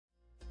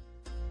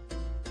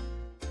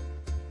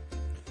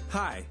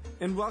Hi,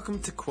 and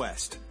welcome to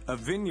Quest, a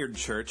vineyard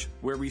church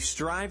where we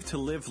strive to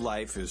live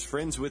life as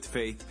friends with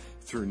faith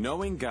through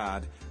knowing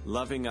God,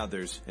 loving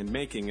others, and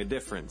making a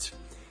difference.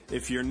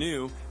 If you're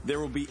new,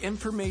 there will be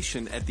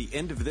information at the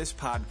end of this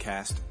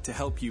podcast to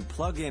help you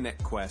plug in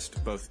at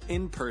Quest both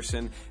in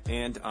person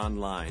and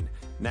online.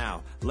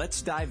 Now,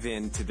 let's dive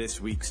into this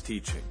week's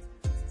teaching.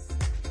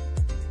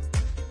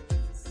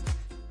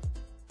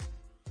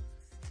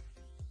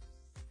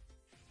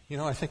 You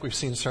know, I think we've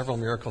seen several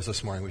miracles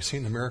this morning. We've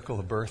seen the miracle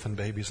of birth and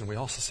babies, and we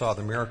also saw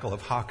the miracle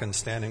of Hawkins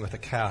standing with a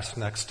cast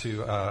next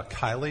to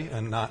Kylie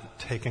and not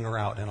taking her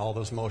out in all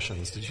those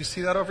motions. Did you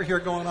see that over here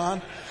going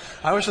on?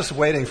 I was just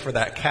waiting for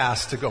that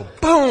cast to go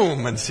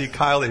boom and see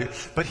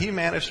Kylie, but he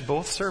managed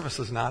both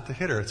services not to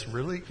hit her. It's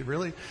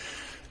really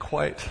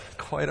quite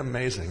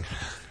amazing,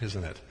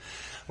 isn't it?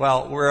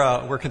 Well,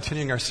 we're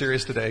continuing our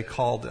series today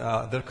called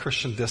The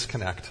Christian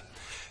Disconnect.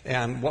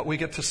 And what we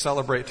get to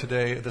celebrate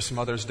today, this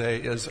Mother's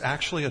Day, is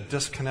actually a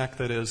disconnect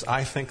that is,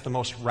 I think, the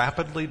most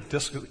rapidly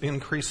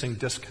increasing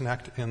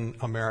disconnect in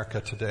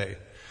America today.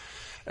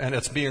 And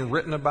it's being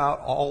written about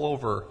all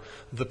over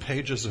the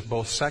pages of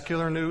both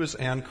secular news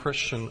and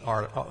Christian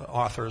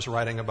authors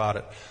writing about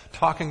it.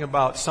 Talking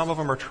about, some of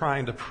them are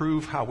trying to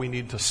prove how we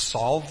need to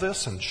solve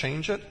this and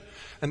change it.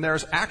 And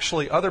there's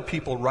actually other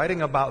people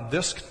writing about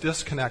this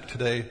disconnect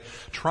today,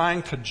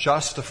 trying to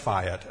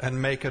justify it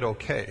and make it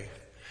okay.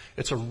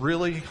 It's a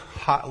really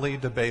hotly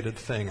debated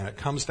thing, and it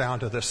comes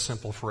down to this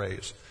simple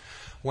phrase: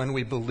 when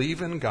we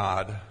believe in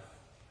God,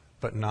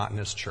 but not in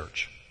His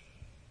church.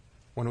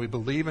 When we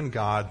believe in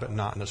God, but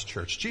not in His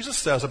church. Jesus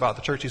says about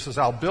the church, He says,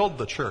 I'll build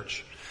the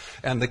church,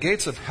 and the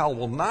gates of hell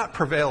will not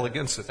prevail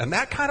against it. And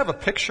that kind of a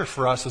picture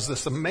for us is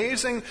this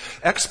amazing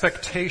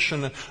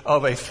expectation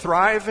of a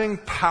thriving,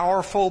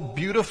 powerful,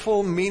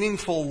 beautiful,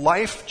 meaningful,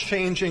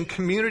 life-changing,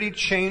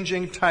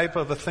 community-changing type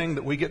of a thing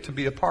that we get to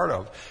be a part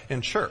of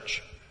in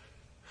church.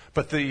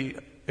 But the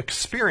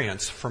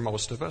experience for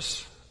most of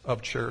us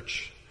of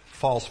church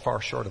falls far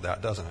short of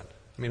that, doesn't it?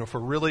 I mean, if we're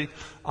really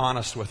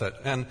honest with it.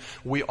 And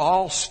we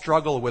all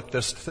struggle with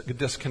this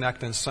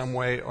disconnect in some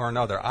way or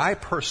another. I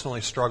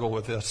personally struggle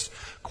with this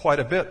quite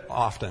a bit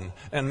often.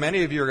 And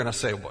many of you are going to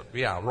say, well,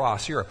 yeah,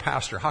 Ross, you're a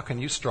pastor. How can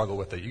you struggle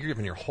with it? You're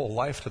giving your whole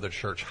life to the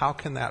church. How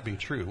can that be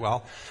true?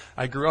 Well,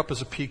 I grew up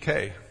as a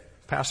PK,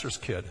 pastor's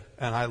kid,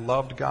 and I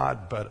loved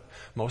God, but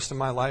most of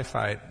my life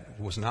I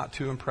was not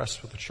too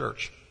impressed with the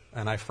church.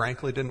 And I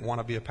frankly didn't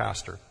want to be a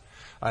pastor.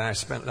 And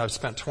I've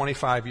spent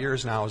 25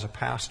 years now as a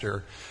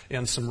pastor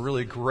in some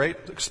really great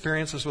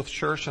experiences with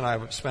church, and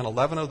I've spent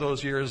 11 of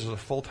those years as a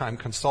full-time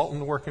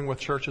consultant working with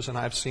churches, and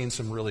I've seen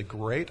some really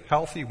great,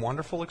 healthy,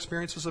 wonderful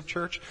experiences of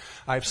church.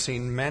 I've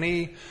seen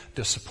many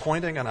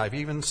disappointing, and I've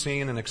even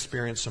seen and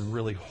experienced some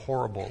really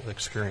horrible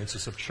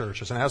experiences of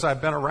churches. And as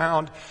I've been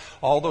around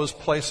all those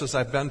places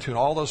I've been to and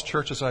all those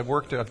churches I've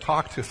worked at, I've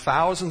talked to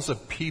thousands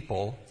of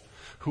people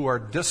who are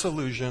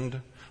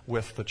disillusioned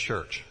with the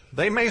church.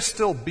 They may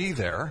still be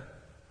there.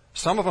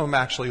 Some of them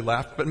actually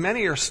left, but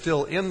many are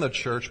still in the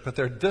church, but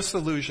they're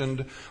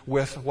disillusioned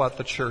with what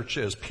the church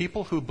is.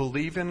 People who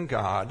believe in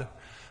God,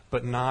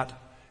 but not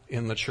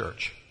in the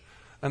church.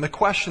 And the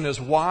question is,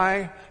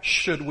 why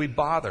should we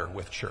bother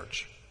with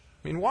church?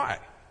 I mean, why?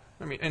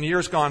 In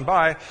years gone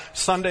by,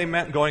 Sunday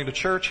meant going to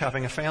church,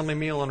 having a family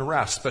meal, and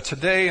rest. But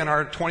today, in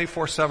our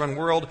 24/7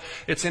 world,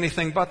 it's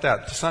anything but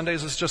that.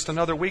 Sundays is just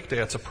another weekday.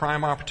 It's a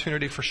prime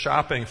opportunity for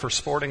shopping, for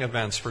sporting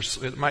events.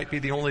 It might be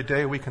the only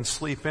day we can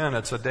sleep in.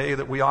 It's a day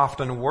that we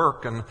often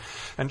work.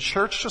 And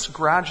church just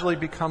gradually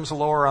becomes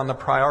lower on the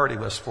priority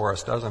list for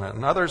us, doesn't it?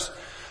 And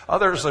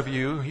Others of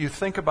you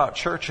think about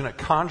church and it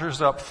conjures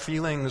up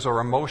feelings or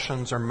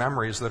emotions or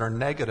memories that are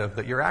negative,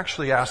 that you're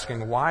actually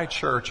asking, why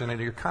church? And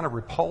you're kind of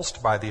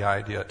repulsed by the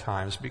idea at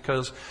times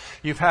because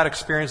you've had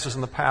experiences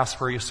in the past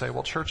where you say,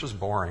 well, church is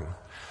boring.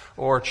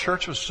 Or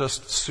church was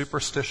just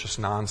superstitious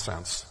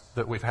nonsense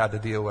that we've had to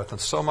deal with.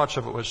 And so much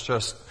of it was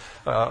just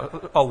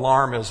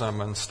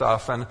alarmism and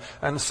stuff.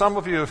 And some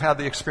of you have had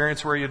the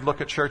experience where you'd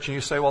look at church and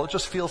you say, well, it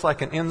just feels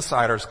like an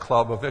insiders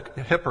club of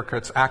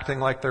hypocrites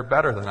acting like they're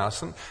better than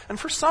us. And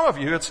for some of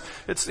you,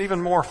 it's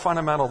even more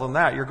fundamental than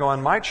that. You're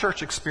going, my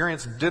church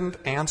experience didn't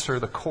answer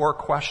the core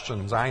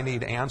questions I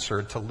need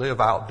answered to live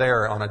out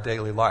there on a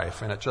daily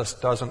life. And it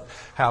just doesn't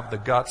have the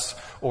guts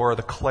or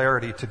the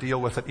clarity to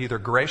deal with it either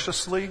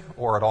graciously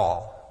or at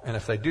all. And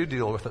if they do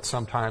deal with it,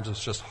 sometimes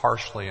it's just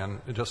harshly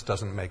and it just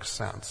doesn't make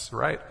sense,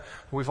 right?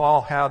 We've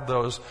all had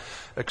those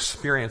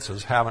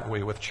experiences, haven't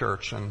we, with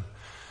church?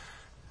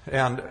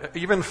 And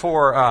even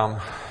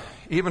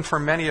for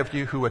many of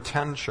you who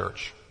attend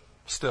church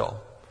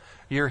still,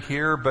 you're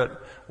here,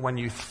 but when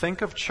you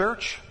think of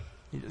church,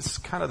 it's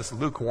kind of this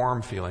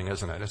lukewarm feeling,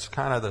 isn't it? It's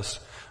kind of this,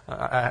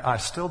 I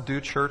still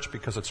do church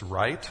because it's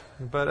right,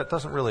 but it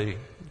doesn't really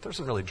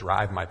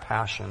drive my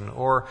passion.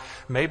 Or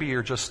maybe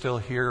you're just still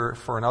here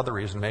for another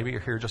reason. Maybe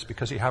you're here just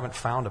because you haven't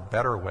found a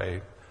better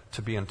way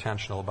to be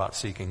intentional about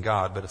seeking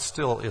God, but it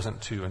still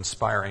isn't too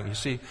inspiring. You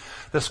see,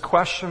 this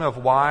question of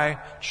why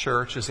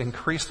church is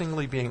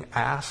increasingly being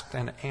asked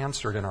and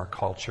answered in our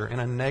culture in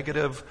a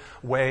negative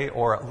way,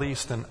 or at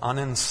least an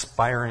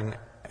uninspiring,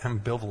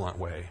 ambivalent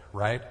way,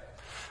 right?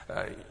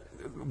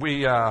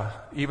 We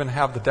even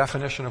have the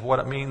definition of what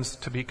it means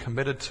to be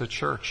committed to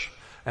church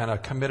and a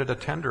committed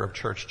attender of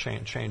church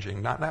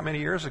changing. Not that many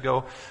years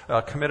ago,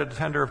 a committed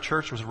attender of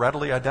church was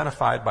readily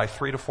identified by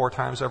 3 to 4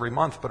 times every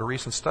month, but a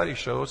recent study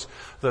shows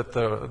that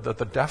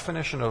the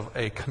definition of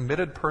a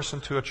committed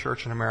person to a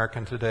church in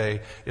America today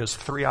is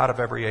 3 out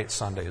of every 8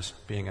 Sundays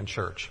being in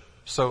church.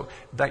 So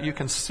that you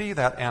can see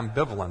that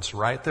ambivalence,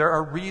 right? There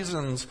are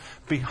reasons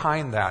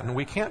behind that, and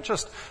we can't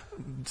just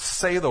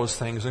say those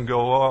things and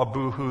go, oh,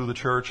 boo-hoo, the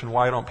church, and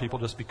why don't people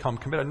just become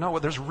committed? No,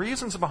 there's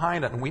reasons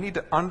behind it, and we need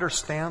to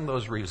understand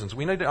those reasons.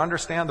 We need to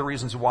understand the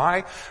reasons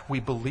why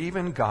we believe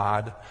in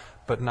God,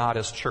 but not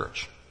as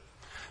church.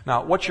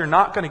 Now, what you're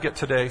not going to get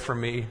today from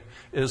me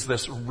is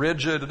this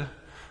rigid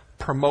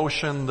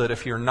promotion that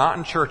if you're not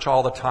in church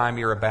all the time,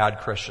 you're a bad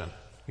Christian.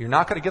 You're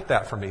not going to get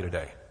that from me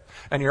today.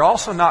 And you're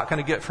also not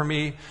going to get from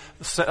me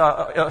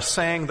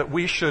saying that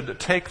we should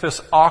take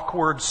this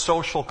awkward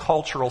social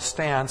cultural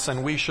stance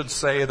and we should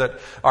say that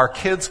our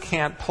kids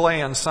can't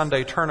play in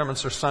Sunday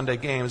tournaments or Sunday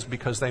games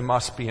because they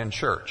must be in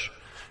church.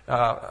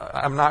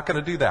 I'm not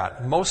going to do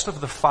that. Most of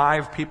the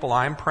 5 people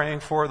I'm praying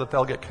for that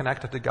they'll get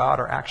connected to God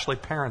are actually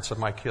parents of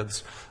my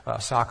kids'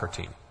 soccer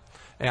team.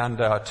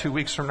 And 2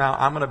 weeks from now,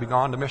 I'm going to be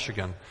gone to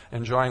Michigan,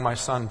 enjoying my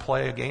son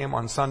play a game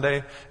on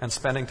Sunday and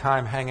spending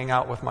time hanging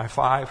out with my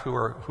 5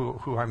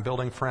 who I'm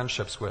building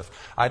friendships with.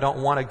 I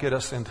don't want to get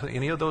us into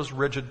any of those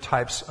rigid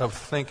types of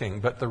thinking.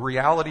 But the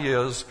reality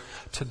is,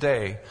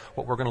 today,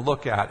 what we're going to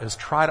look at is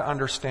try to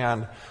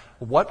understand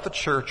what the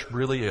church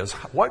really is,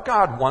 what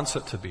God wants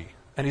it to be.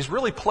 And He's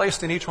really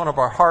placed in each one of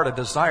our heart a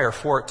desire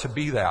for it to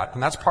be that.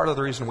 And that's part of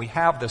the reason we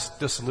have this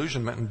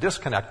disillusionment and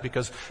disconnect,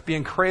 because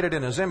being created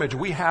in His image,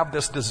 we have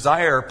this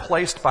desire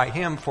placed by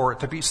Him for it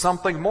to be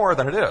something more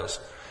than it is.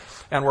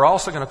 And we're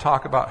also going to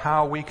talk about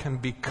how we can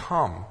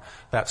become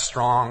that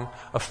strong,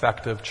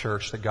 effective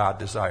church that God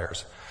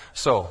desires.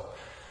 So,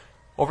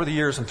 over the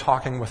years, in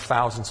talking with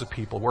thousands of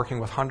people, working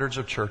with hundreds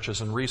of churches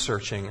and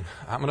researching,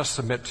 I'm going to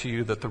submit to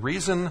you that the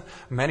reason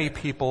many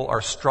people are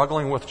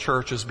struggling with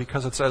church is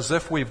because it's as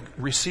if we've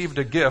received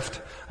a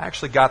gift. I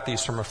actually got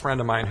these from a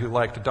friend of mine who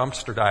liked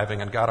dumpster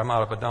diving and got them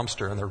out of a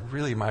dumpster, and they're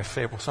really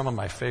some of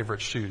my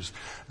favorite shoes.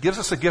 Gives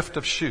us a gift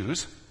of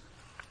shoes,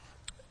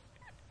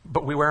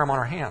 but we wear them on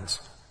our hands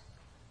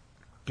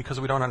because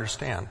we don't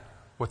understand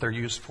what they're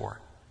used for.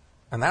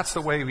 And that's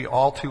the way we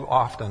all too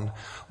often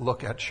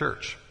look at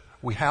church.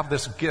 We have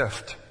this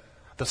gift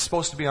that's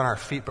supposed to be on our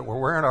feet, but we're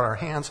wearing it on our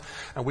hands,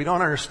 and we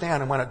don't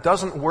understand. And when it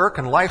doesn't work,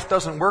 and life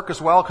doesn't work as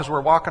well because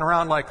we're walking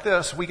around like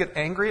this, we get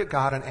angry at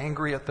God and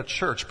angry at the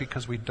church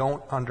because we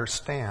don't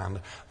understand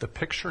the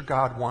picture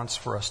God wants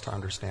for us to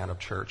understand of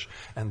church,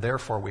 and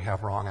therefore we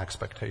have wrong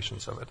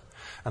expectations of it.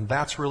 And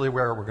that's really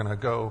where we're going to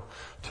go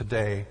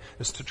today,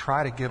 is to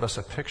try to give us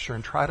a picture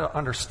and try to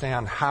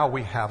understand how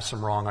we have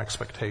some wrong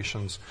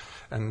expectations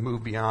and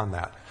move beyond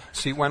that.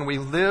 See, when we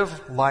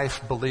live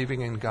life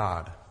believing in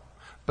God,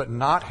 but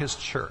not His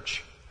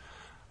church,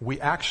 we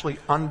actually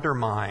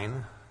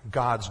undermine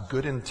God's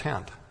good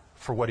intent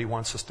for what He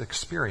wants us to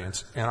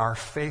experience in our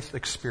faith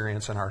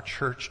experience and our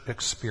church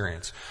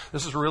experience.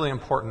 This is a really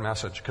important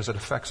message because it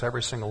affects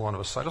every single one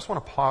of us. So I just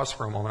want to pause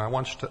for a moment. I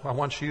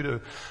want you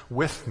to,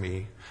 with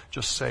me,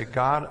 just say,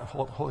 God,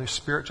 Holy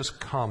Spirit, just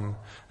come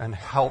and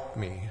help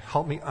me.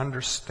 Help me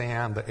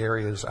understand the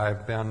areas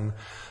I've been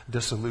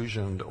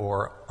disillusioned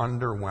or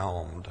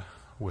underwhelmed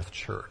with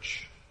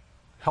church.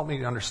 Help me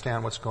to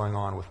understand what's going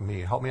on with me.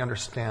 Help me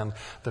understand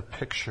the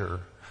picture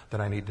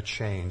that I need to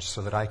change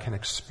so that I can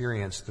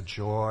experience the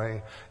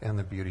joy and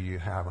the beauty you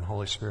have. And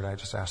Holy Spirit, I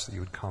just ask that you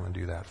would come and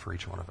do that for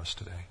each one of us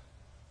today.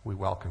 We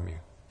welcome you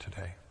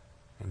today.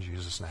 In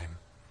Jesus' name.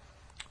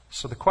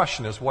 So the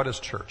question is, what is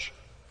church?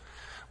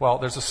 Well,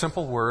 there's a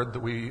simple word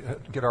that we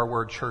get our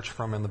word church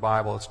from in the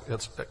Bible.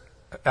 It's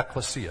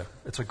ecclesia.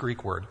 It's a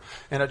Greek word.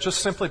 And it just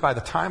simply, by the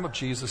time of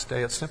Jesus'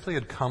 day, it simply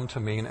had come to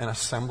mean an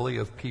assembly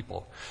of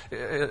people.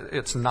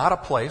 It's not a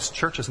place.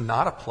 Church is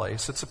not a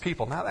place. It's a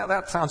people. Now,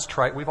 that sounds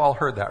trite. We've all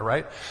heard that,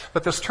 right?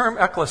 But this term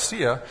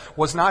ecclesia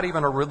was not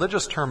even a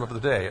religious term of the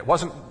day. It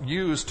wasn't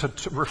used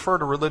to refer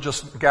to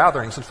religious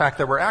gatherings. In fact,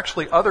 there were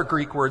actually other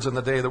Greek words in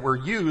the day that were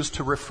used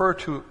to refer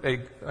to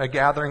a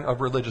gathering of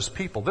religious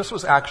people. This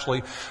was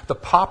actually the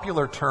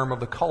popular term of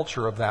the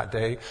culture of that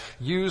day,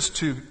 used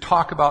to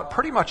talk about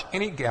pretty much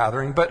any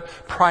gathering, but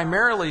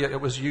primarily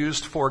it was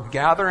used for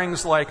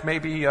gatherings like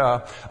maybe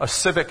a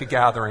civic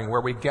gathering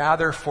where we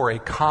gather for a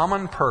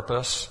common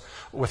purpose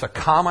with a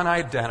common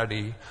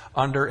identity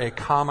under a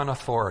common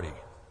authority.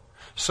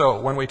 So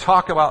when we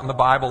talk about in the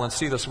Bible and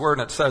see this word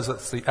and it says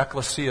it's the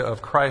ecclesia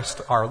of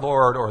Christ our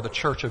Lord or the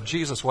church of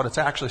Jesus, what it's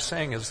actually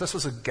saying is this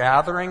is a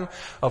gathering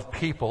of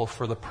people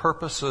for the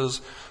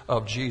purposes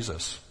of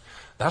Jesus.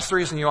 That's the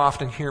reason you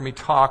often hear me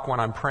talk when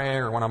I'm praying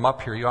or when I'm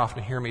up here. You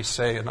often hear me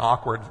say an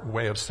awkward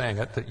way of saying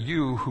it, that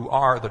you who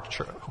are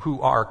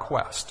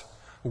Quest.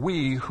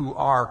 We who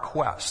are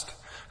Quest.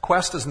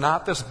 Quest is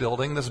not this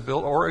building,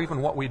 or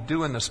even what we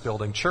do in this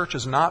building. Church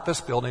is not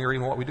this building or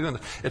even what we do in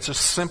this. It's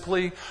just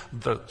simply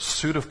the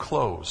suit of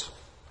clothes.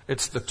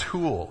 It's the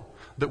tool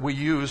that we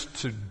use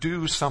to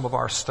do some of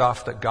our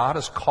stuff that God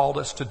has called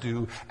us to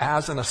do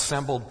as an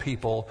assembled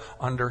people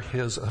under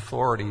His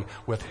authority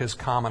with His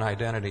common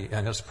identity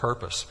and His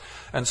purpose.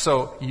 And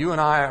so you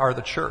and I are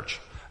the church.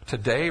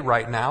 Today,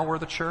 right now, we're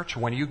the church.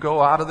 When you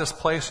go out of this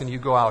place and you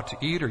go out to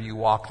eat, or you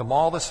walk the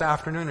mall this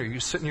afternoon, or you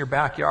sit in your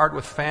backyard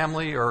with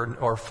family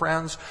or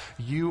friends,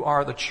 you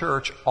are the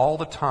church all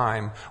the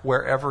time,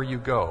 wherever you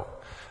go.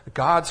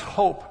 God's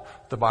hope,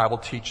 the Bible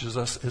teaches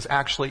us, is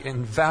actually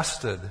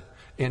invested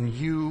in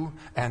you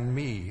and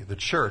me, the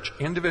church,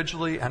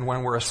 individually and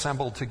when we're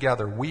assembled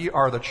together. We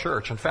are the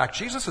church. In fact,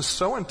 Jesus is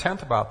so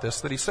intent about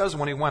this that He says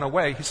when He went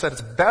away, He said,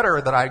 it's better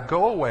that I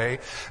go away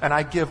and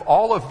I give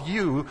all of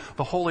you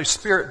the Holy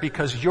Spirit,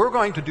 because you're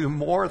going to do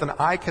more than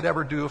I could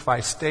ever do if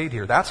I stayed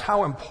here. That's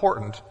how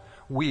important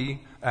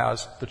we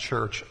as the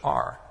church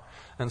are.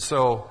 And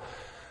so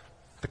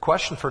the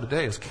question for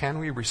today is, can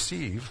we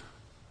receive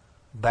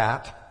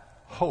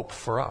that hope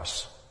for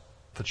us?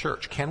 The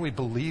church. Can we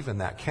believe in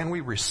that? Can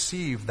we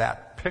receive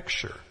that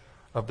picture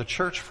of the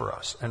church for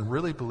us and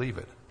really believe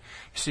it?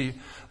 You see,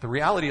 the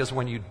reality is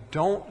when you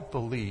don't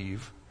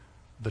believe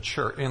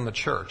in the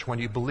church, when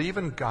you believe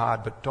in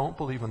God but don't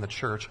believe in the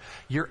church,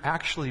 you're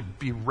actually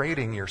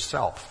berating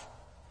yourself.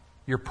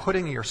 You're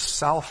putting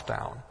yourself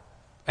down,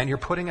 and you're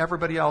putting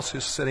everybody else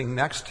who's sitting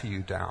next to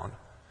you down.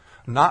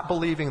 Not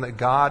believing that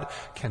God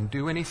can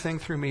do anything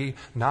through me,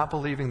 not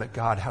believing that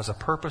God has a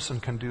purpose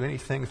and can do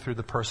anything through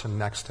the person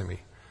next to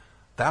me.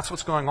 That's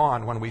what's going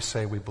on when we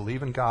say we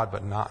believe in God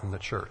but not in the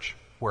church.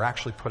 We're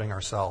actually putting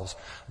ourselves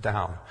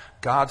down.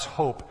 God's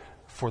hope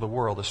for the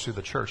world is through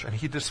the church. And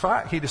he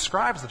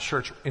describes the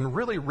church in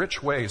really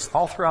rich ways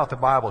all throughout the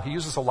Bible. He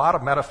uses a lot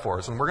of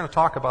metaphors, and we're going to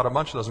talk about a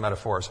bunch of those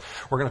metaphors.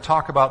 We're going to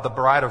talk about the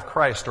bride of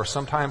Christ, or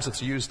sometimes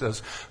it's used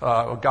as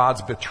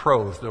God's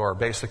betrothed, or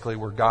basically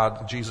we're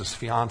Jesus'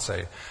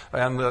 fiancé.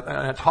 And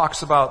it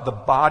talks about the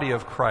body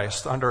of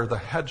Christ under the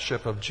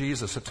headship of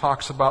Jesus. It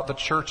talks about the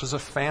church as a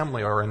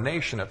family or a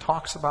nation. It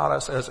talks about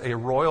us as a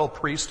royal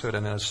priesthood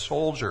and as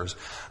soldiers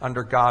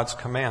under God's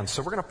command.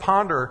 So we're going to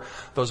ponder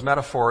those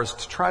metaphors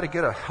to try to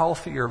get a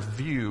healthier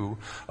view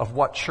of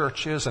what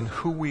church is and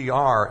who we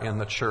are in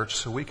the church,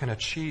 so we can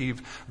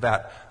achieve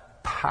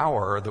that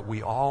power that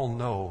we all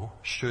know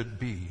should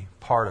be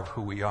part of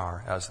who we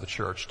are as the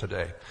church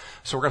today.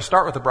 So we're going to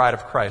start with the bride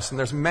of Christ. And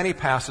there's many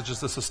passages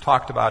this is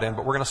talked about in,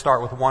 but we're going to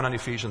start with one in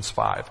Ephesians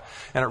 5.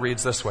 And it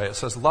reads this way. It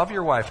says, "Love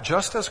your wife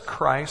just as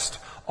Christ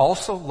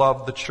also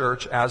loved the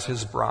church as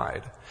His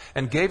bride,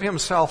 and gave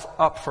Himself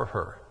up for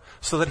her,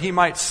 so that He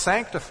might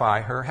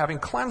sanctify her, having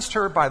cleansed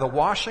her by the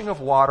washing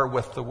of water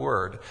with the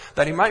word,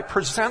 that He might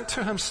present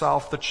to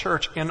Himself the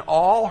church in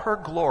all her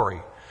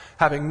glory,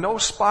 having no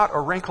spot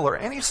or wrinkle or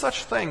any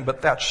such thing,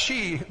 but that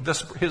she,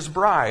 His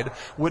bride,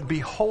 would be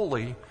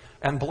holy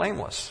and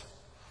blameless."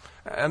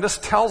 And this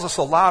tells us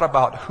a lot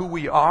about who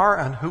we are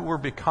and who we're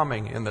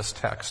becoming in this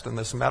text, in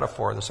this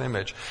metaphor, this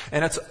image.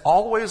 And it's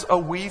always a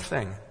we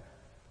thing.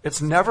 It's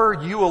never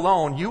you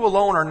alone. You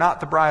alone are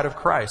not the bride of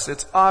Christ.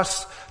 It's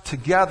us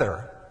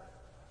together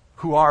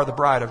who are the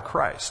bride of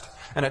Christ.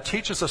 And it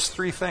teaches us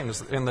three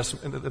things in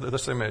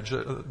this image.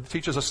 It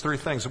teaches us three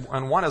things.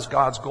 And one is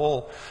God's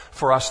goal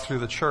for us through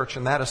the church,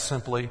 and that is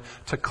simply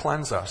to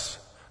cleanse us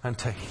and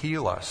to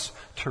heal us,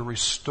 to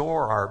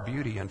restore our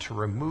beauty and to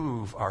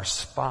remove our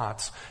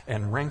spots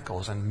and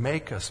wrinkles and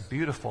make us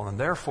beautiful. And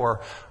therefore,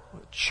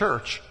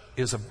 church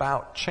is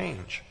about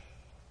change.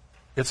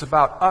 It's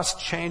about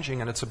us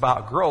changing, and it's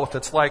about growth.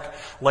 It's like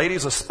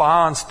Ladies of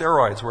Spa on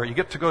steroids, where you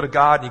get to go to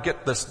God and you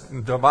get this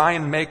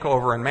divine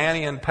makeover and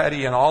mani and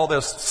pedi and all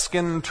this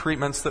skin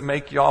treatments that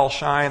make you all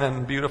shine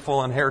and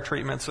beautiful, and hair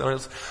treatments.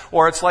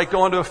 Or it's like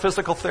going to a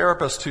physical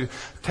therapist who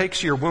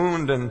takes your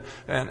wound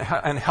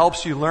and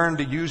helps you learn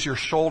to use your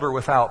shoulder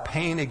without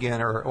pain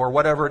again, or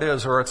whatever it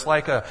is. Or it's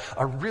like a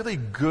really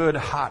good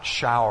hot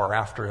shower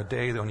after a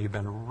day when you've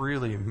been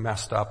really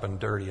messed up and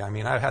dirty. I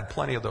mean, I've had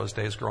plenty of those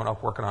days growing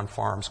up working on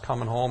farms,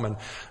 coming home, and I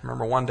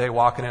remember one day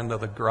walking into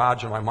the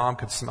garage, and my mom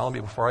could smell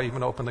me before I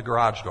even opened the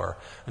garage door,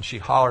 and she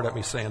hollered at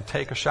me saying,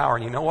 "Take a shower."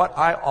 And you know what?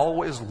 I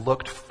always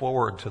looked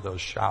forward to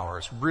those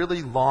showers,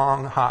 really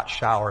long, hot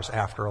showers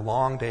after a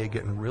long day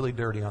getting really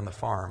dirty on the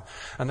farm.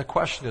 And the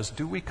question is,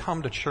 do we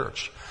come to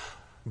church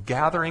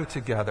gathering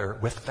together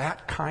with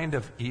that kind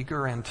of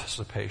eager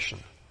anticipation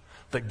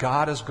that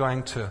God is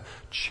going to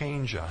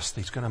change us,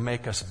 He's going to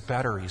make us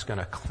better, He's going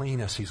to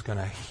clean us, He's going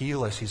to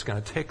heal us, He's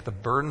going to take the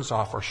burdens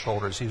off our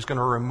shoulders, He's going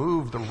to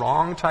remove the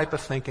wrong type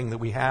of thinking that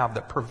we have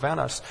that prevent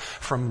us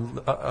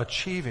from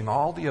achieving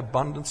all the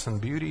abundance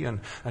and beauty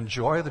and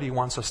joy that He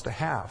wants us to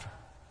have?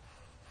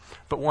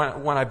 But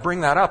when I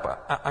bring that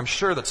up, I'm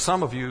sure that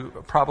some of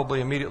you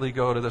probably immediately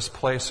go to this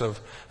place of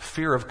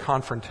fear of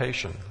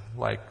confrontation.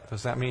 Like,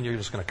 does that mean you're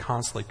just going to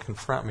constantly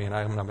confront me and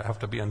I'm going to have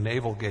to be a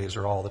navel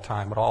gazer all the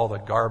time at all the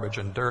garbage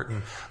and dirt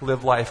and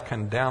live life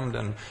condemned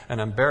and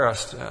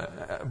embarrassed?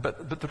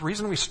 But the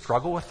reason we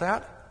struggle with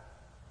that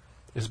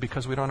is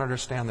because we don't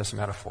understand this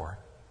metaphor.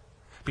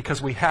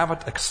 Because we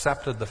haven't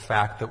accepted the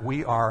fact that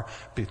we are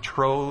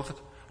betrothed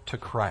to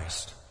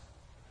Christ.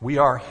 We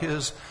are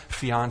His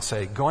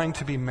fiancé, going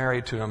to be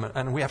married to Him.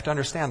 And we have to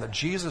understand that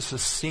Jesus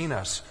has seen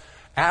us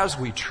as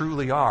we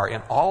truly are.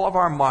 In all of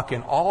our muck,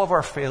 in all of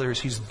our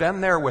failures, He's been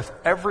there with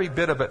every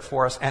bit of it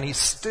for us, and He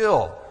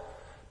still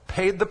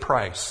paid the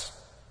price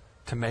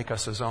to make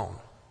us His own.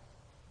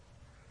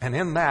 And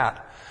in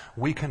that,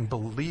 we can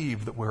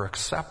believe that we're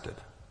accepted.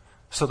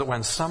 So that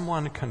when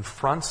someone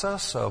confronts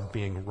us of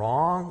being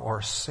wrong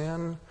or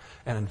sin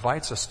and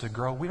invites us to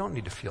grow, we don't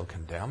need to feel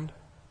condemned.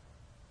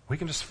 We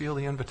can just feel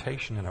the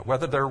invitation in it,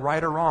 whether they're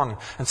right or wrong.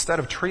 Instead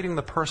of treating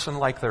the person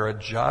like they're a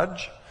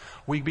judge,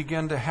 we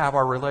begin to have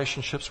our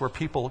relationships where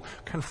people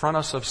confront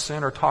us of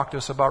sin or talk to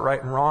us about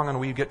right and wrong, and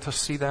we get to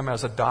see them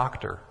as a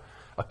doctor,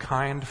 a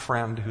kind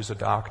friend who's a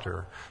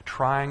doctor,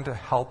 trying to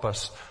help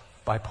us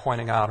by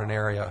pointing out an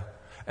area.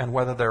 And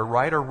whether they're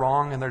right or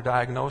wrong in their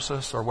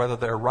diagnosis, or whether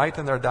they're right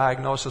in their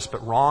diagnosis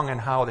but wrong in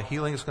how the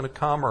healing is going to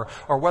come,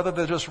 or whether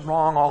they're just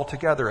wrong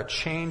altogether, it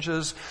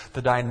changes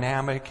the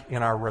dynamic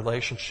in our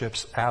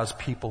relationships as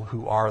people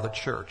who are the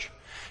church.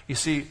 You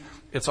see,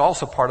 it's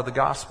also part of the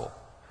gospel.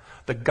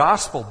 The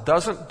gospel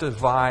doesn't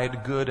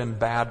divide good and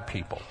bad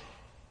people.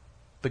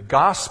 The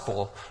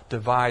gospel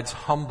divides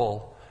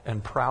humble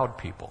and proud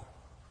people.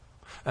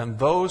 And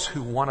those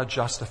who want to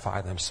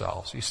justify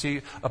themselves. You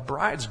see, a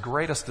bride's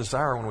greatest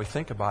desire when we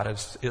think about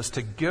it is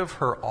to give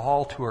her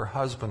all to her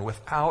husband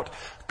without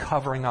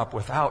covering up,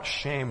 without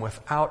shame,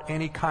 without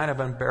any kind of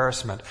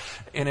embarrassment.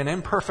 In an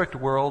imperfect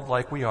world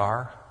like we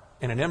are,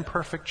 in an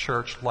imperfect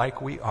church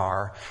like we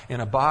are, in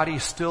a body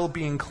still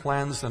being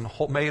cleansed and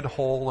made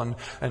whole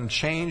and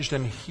changed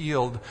and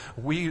healed,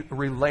 we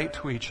relate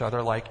to each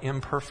other like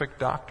imperfect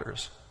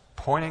doctors,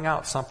 pointing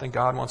out something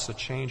God wants to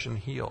change and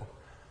heal.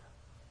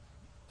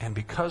 And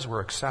because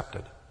we're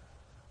accepted,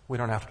 we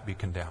don't have to be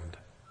condemned.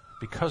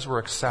 Because we're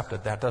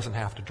accepted, that doesn't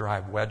have to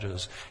drive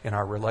wedges in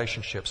our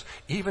relationships.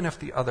 Even if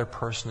the other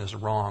person is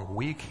wrong,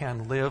 we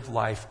can live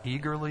life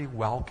eagerly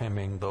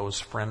welcoming those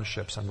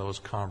friendships and those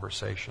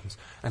conversations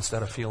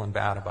instead of feeling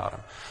bad about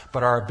them.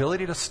 But our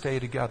ability to stay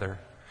together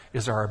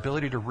is our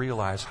ability to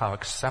realize how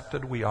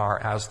accepted we are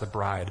as the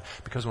bride.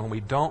 Because when we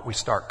don't, we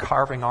start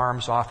carving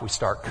arms off, we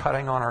start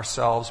cutting on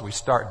ourselves, we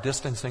start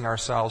distancing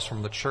ourselves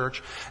from the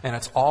church, and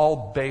it's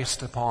all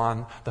based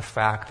upon the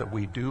fact that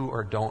we do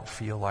or don't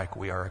feel like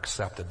we are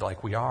accepted,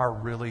 like we are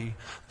really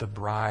the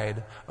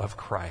bride of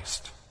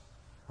Christ.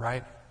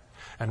 Right?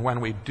 And when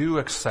we do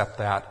accept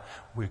that,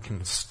 we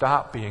can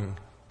stop being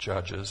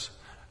judges,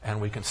 and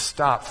we can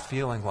stop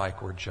feeling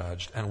like we're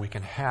judged, and we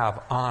can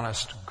have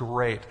honest,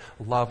 great,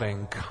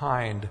 loving,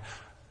 kind,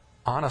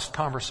 honest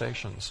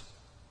conversations,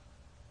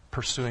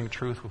 pursuing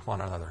truth with one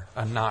another,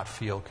 and not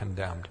feel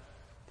condemned.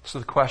 So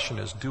the question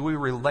is, do we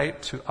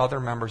relate to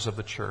other members of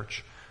the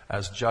church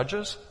as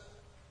judges,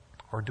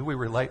 or do we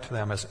relate to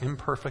them as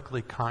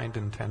imperfectly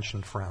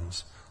kind-intentioned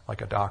friends, like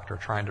a doctor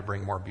trying to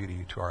bring more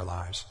beauty to our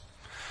lives?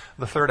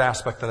 The third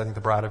aspect that I think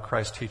the bride of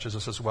Christ teaches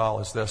us as well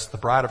is this. The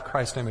bride of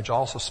Christ image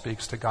also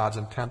speaks to God's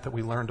intent that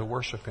we learn to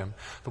worship Him,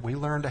 that we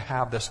learn to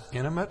have this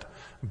intimate,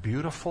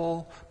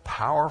 beautiful,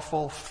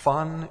 powerful,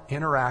 fun,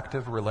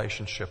 interactive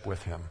relationship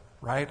with Him,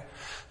 right?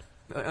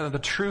 The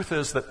truth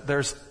is that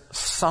there's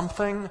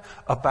something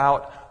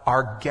about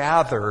our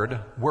gathered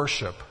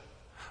worship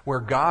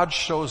where God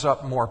shows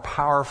up more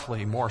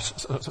powerfully, more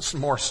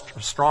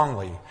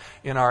strongly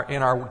in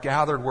our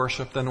gathered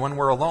worship than when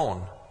we're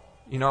alone.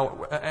 You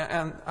know,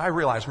 and I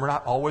realize we're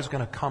not always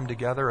going to come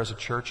together as a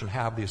church and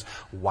have these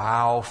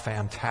wow,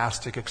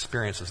 fantastic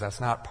experiences. That's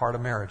not part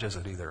of marriage, is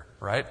it either,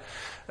 right?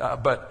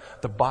 But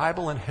the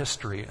Bible and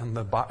history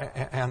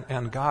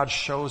and God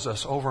shows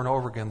us over and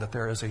over again that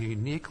there is a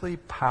uniquely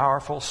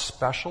powerful,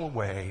 special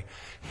way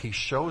He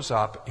shows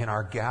up in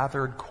our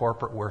gathered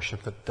corporate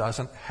worship that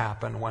doesn't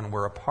happen when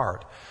we're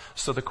apart.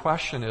 So the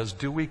question is,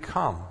 do we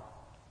come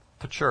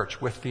to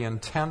church with the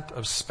intent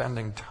of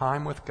spending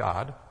time with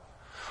God?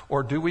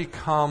 Or do we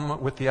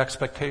come with the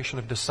expectation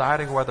of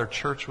deciding whether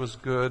church was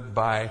good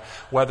by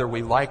whether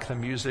we like the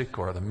music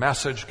or the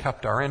message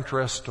kept our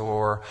interest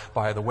or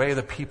by the way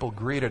the people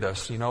greeted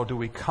us? You know, do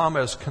we come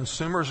as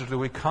consumers or do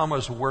we come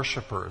as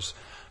worshipers?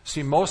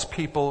 See, most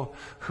people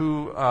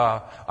who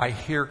I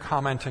hear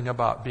commenting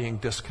about being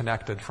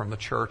disconnected from the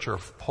church or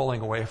pulling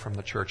away from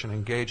the church and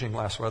engaging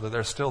less, whether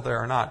they're still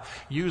there or not,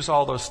 use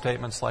all those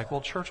statements like,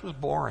 well, church was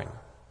boring,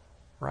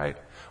 right?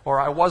 Or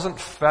I wasn't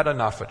fed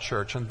enough at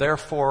church and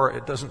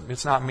therefore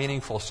it's not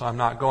meaningful, so I'm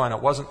not going.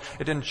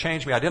 It didn't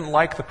change me. I didn't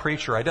like the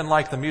preacher. I didn't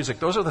like the music.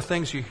 Those are the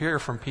things you hear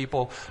from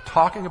people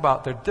talking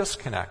about their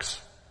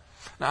disconnects.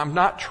 Now, I'm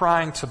not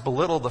trying to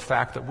belittle the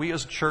fact that we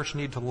as a church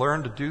need to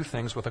learn to do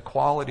things with a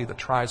quality that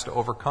tries to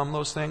overcome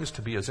those things,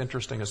 to be as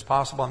interesting as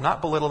possible. I'm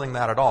not belittling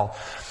that at all.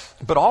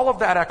 But all of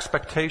that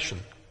expectation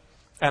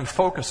and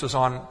focus is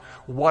on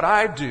what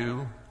I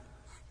do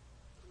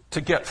to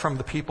get from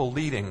the people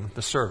leading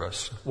the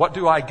service. What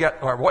do I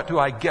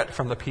get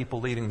from the people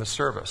leading the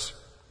service?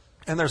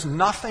 And there's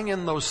nothing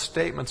in those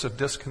statements of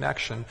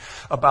disconnection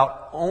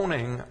about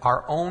owning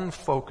our own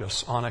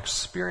focus on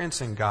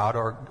experiencing God,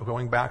 or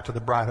going back to the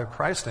bride of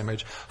Christ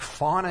image,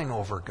 fawning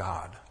over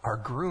God, our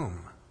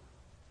groom.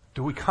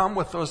 Do we come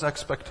with those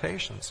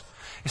expectations?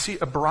 You see,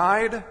 a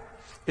bride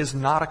is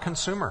not a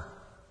consumer.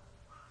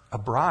 A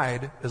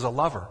bride is a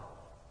lover.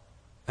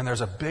 And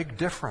there's a big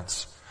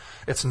difference.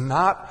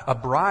 A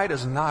bride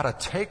is not a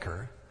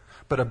taker,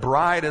 but a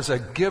bride is a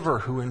giver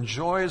who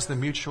enjoys the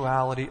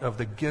mutuality of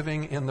the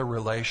giving in the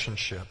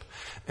relationship.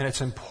 And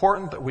it's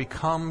important that we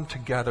come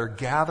together,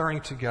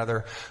 gathering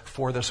together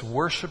for this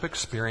worship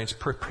experience,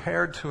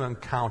 prepared to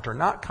encounter,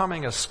 not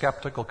coming as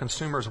skeptical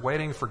consumers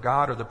waiting for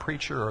God or the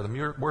preacher or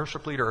the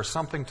worship leader or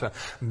something to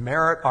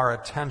merit our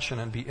attention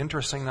and be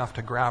interesting enough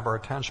to grab our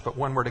attention, but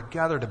when we're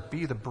together to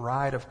be the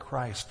bride of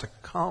Christ, to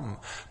come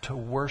to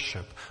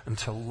worship and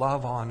to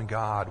love on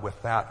God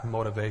with that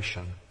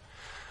motivation.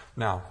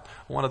 Now,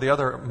 one of the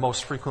other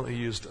most frequently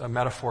used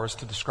metaphors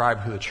to describe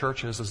who the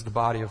church is the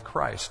body of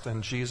Christ,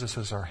 and Jesus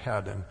is our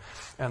head.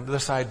 And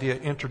this idea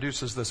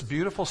introduces this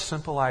beautiful,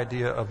 simple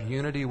idea of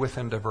unity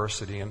within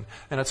diversity. And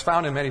it's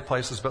found in many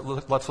places,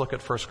 but let's look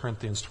at 1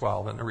 Corinthians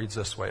 12, and it reads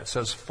this way. It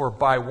says, "For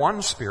by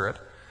one Spirit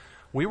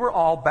we were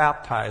all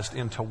baptized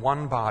into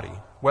one body,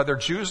 whether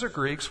Jews or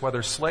Greeks,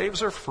 whether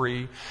slaves or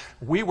free,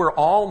 we were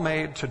all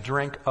made to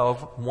drink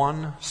of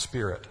one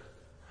Spirit.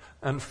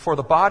 And for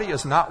the body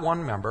is not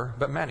one member,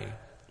 but many.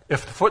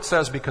 If the foot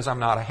says, because I'm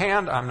not a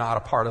hand, I'm not a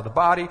part of the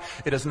body,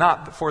 it is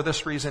not for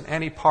this reason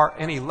any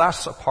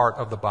less a part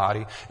of the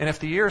body. And if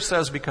the ear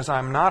says, because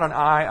I'm not an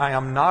eye, I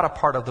am not a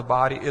part of the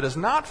body, it is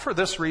not for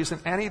this reason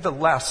any the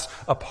less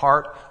a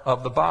part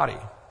of the body."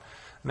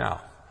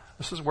 Now,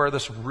 this is where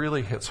this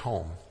really hits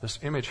home. This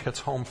image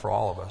hits home for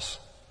all of us.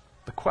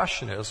 The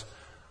question is,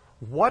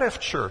 what if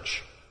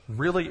church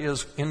really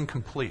is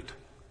incomplete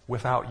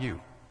without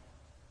you?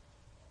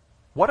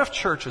 What if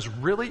church is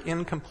really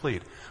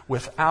incomplete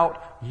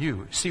without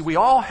you? See, we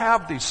all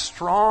have these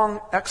strong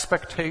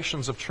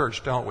expectations of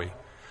church, don't we?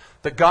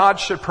 That God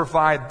should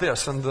provide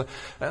this. And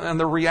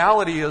the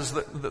reality is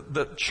that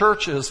the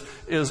church is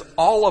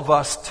all of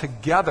us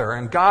together.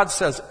 And God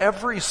says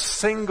every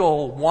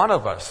single one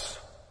of us,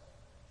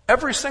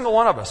 every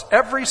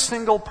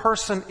single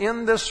person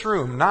in this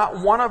room, not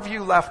one of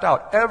you left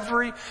out,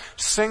 every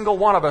single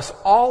one of us,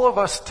 all of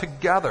us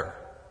together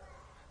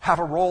have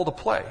a role to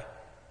play.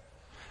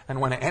 And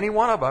when any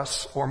one of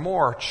us or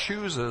more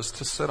chooses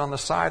to sit on the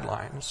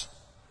sidelines,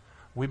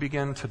 we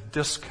begin to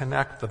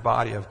disconnect the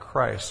body of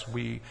Christ.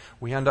 We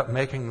end up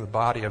making the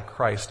body of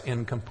Christ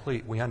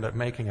incomplete. We end up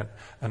making it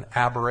an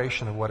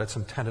aberration of what it's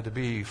intended to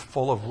be,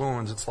 full of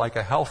wounds. It's like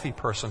a healthy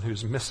person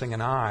who's missing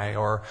an eye,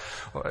 or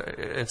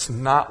it's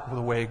not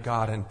the way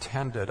God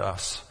intended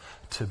us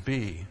to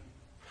be.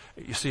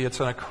 You see,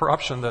 it's a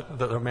corruption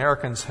that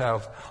Americans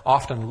have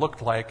often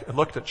looked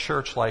at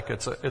church like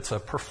it's a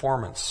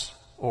performance,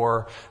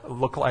 or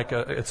look like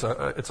it's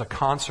a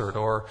concert,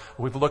 or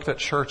we've looked at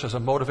church as a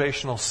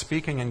motivational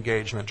speaking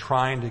engagement,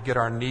 trying to get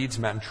our needs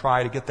met and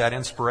try to get that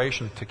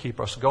inspiration to keep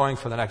us going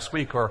for the next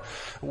week, or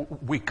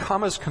we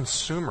come as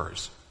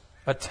consumers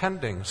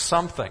attending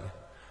something,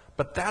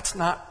 but that's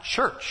not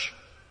church.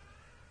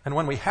 And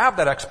when we have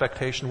that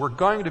expectation, we're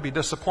going to be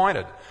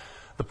disappointed.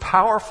 The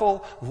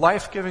powerful,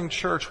 life-giving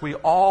church we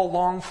all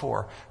long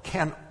for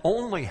can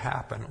only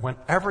happen when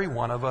every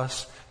one of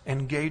us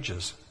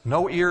engages.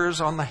 No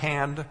ears on the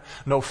hand,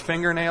 no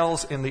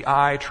fingernails in the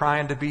eye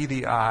trying to be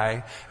the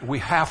eye. We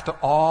have to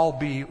all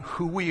be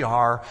who we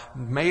are,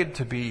 made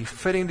to be,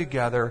 fitting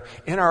together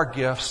in our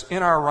gifts,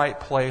 in our right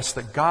place,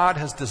 that God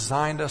has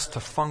designed us to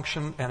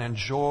function and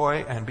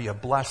enjoy and be a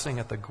blessing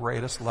at the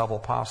greatest level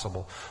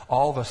possible.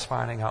 All of us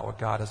finding out what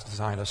God has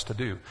designed us to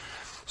do.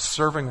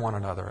 Serving one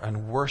another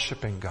and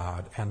worshiping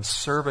God and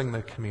serving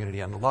the community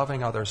and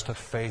loving others to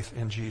faith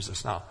in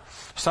Jesus. Now,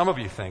 some of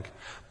you think,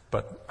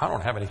 but I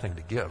don't have anything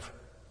to give.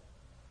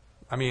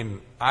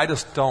 I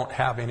just don't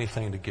have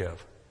anything to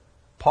give.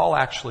 Paul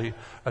actually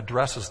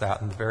addresses that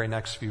in the very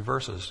next few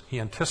verses. He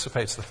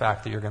anticipates the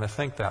fact that you're going to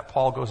think that.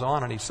 Paul goes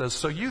on and he says,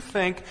 so you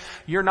think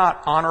you're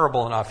not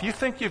honorable enough. You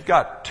think you've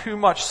got too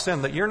much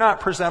sin, that you're not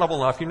presentable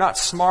enough. You're not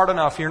smart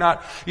enough.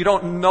 You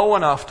don't know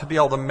enough to be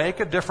able to make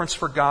a difference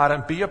for God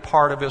and be a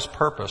part of His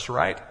purpose,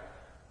 right?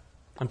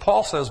 And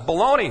Paul says,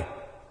 baloney.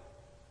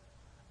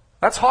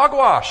 That's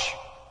hogwash.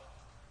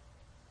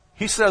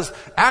 He says,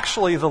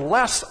 actually, the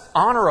less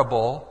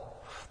honorable,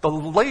 the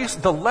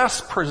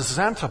less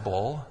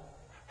presentable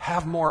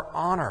have more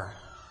honor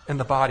in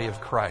the body of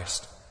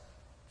Christ.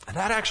 And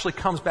that actually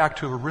comes back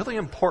to a really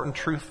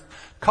important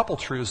couple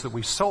truths that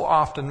we so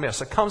often miss.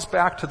 It comes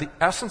back to the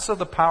essence of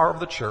the power of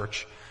the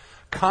church,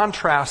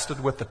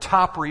 contrasted with the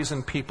top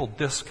reason people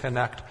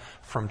disconnect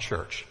from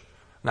church.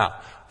 Now,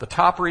 the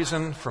top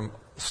reason from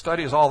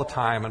studies all the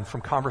time and from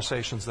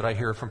conversations that I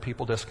hear from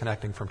people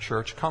disconnecting from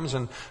church comes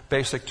in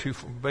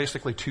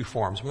basically two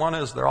forms. One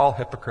is they're all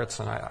hypocrites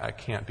and I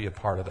can't be a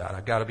part of that.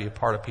 I've got to be a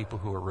part of people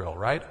who are real,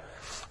 right?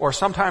 Or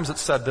sometimes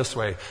it's said this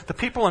way: the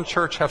people in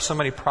church have so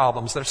many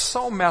problems. They're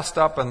so messed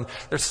up and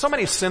there's so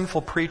many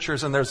sinful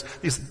preachers and there's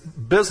these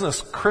business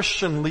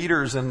Christian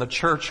leaders in the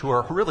church who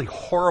are really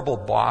horrible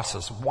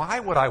bosses. Why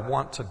would I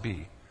want to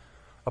be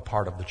a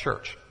part of the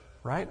church,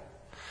 right?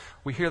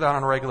 We hear that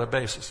on a regular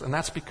basis. And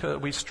that's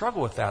because we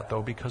struggle with that,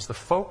 though, because the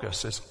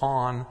focus is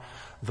on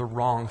the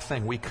wrong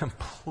thing. We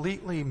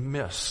completely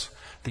miss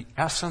the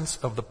essence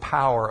of the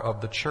power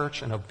of the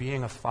church and of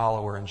being a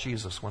follower in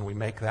Jesus when we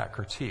make that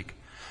critique.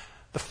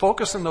 The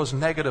focus in those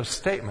negative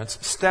statements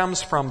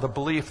stems from the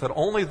belief that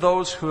only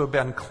those who have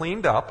been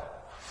cleaned up,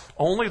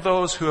 only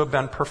those who have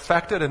been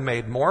perfected and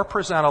made more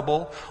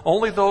presentable,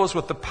 only those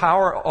with the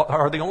power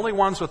are the only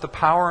ones with the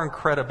power and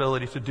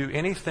credibility to do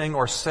anything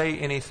or say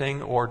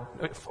anything or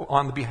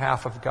on the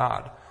behalf of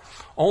God.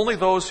 Only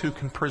those who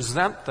can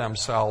present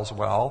themselves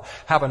well,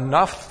 have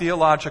enough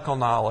theological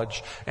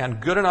knowledge and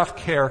good enough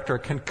character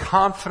can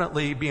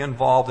confidently be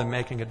involved in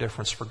making a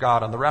difference for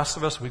God. And the rest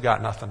of us, we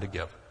got nothing to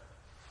give.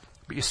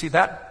 But you see,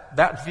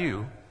 that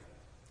view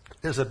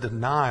is a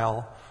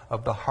denial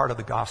of the heart of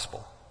the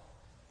gospel.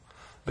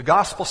 The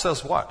gospel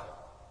says what?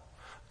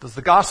 Does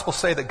the gospel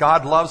say that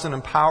God loves and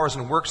empowers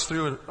and works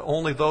through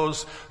only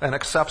those and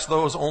accepts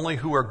those only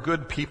who are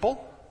good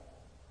people?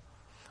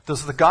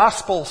 Does the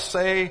gospel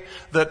say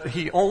that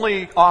he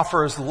only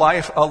offers a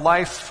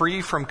life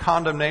free from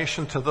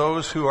condemnation to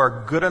those who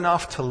are good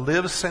enough to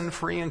live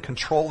sin-free and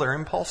control their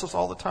impulses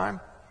all the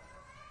time?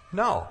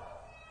 No.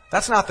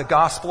 That's not the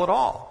gospel at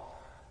all.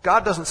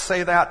 God doesn't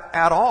say that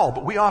at all,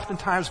 but we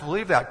oftentimes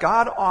believe that.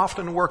 God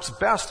often works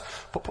best,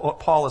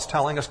 Paul is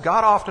telling us,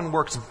 God often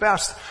works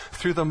best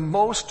through the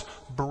most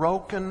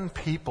broken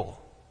people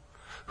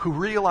who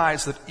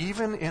realize that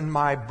even in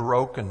my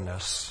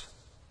brokenness,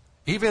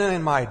 even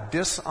in my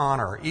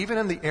dishonor, even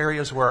in the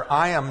areas where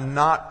I am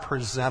not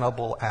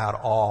presentable at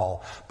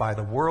all by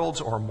the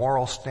world's or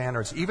moral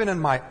standards, even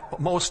in my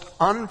most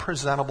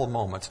unpresentable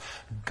moments,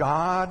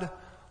 God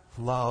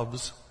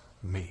loves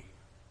me.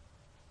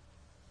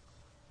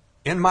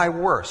 In my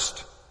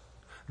worst,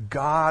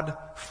 God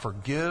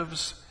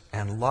forgives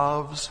and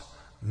loves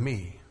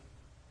me.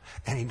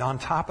 And on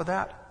top of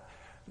that,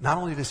 not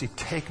only does he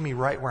take me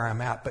right where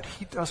I'm at, but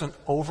he doesn't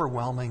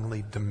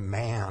overwhelmingly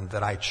demand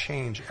that I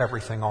change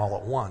everything all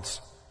at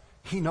once.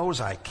 He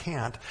knows I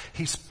can't.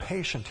 He's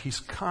patient. He's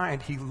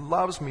kind. He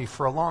loves me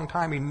for a long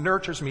time. He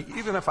nurtures me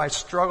even if I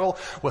struggle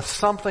with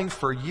something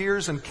for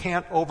years and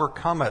can't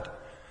overcome it.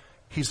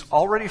 He's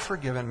already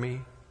forgiven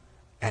me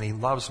and he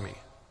loves me.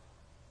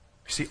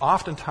 See,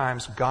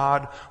 oftentimes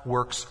God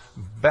works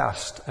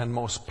best and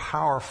most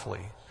powerfully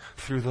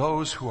through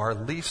those who are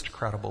least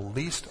credible,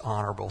 least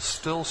honorable,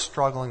 still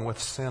struggling with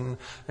sin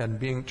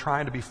and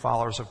trying to be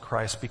followers of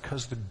Christ,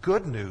 because the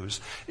good news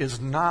is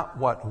not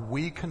what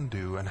we can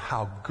do and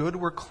how good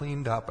we're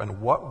cleaned up and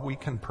what we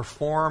can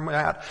perform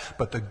at,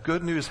 but the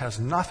good news has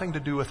nothing to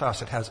do with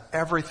us. It has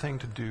everything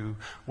to do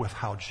with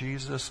how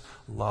Jesus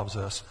loves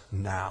us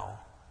now,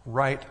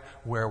 right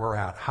where we're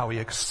at, how he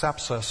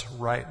accepts us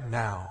right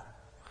now.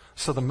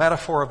 So the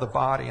metaphor of the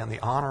body and the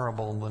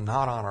honorable and the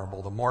not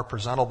honorable, the more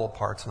presentable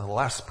parts and the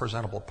less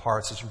presentable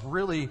parts, is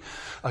really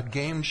a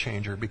game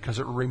changer because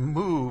it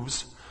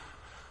removes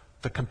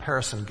the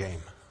comparison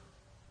game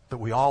that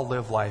we all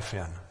live life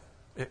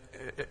in.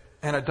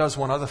 And it does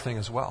one other thing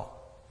as well.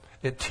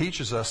 It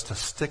teaches us to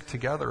stick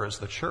together as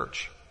the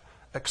church,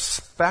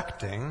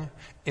 expecting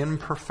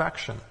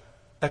imperfection,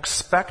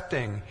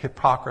 expecting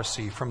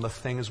hypocrisy from the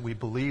things we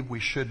believe we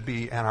should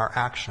be and our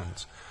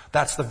actions.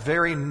 That's the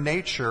very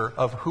nature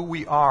of who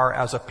we are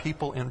as a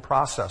people in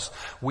process.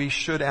 We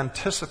should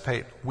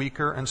anticipate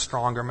weaker and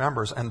stronger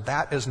members, and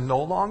that is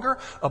no longer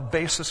a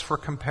basis for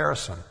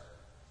comparison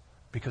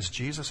because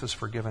Jesus has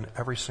forgiven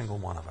every single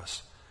one of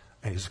us,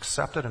 and he's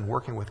accepted and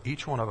working with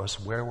each one of us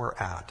where we're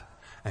at,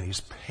 and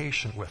he's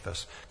patient with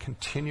us,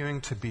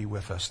 continuing to be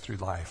with us through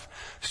life.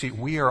 See,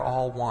 we are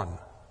all one.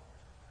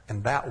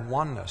 And that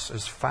oneness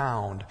is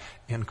found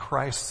in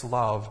Christ's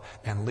love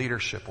and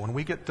leadership. When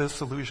we get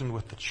disillusioned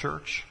with the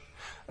church,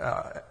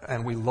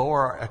 and we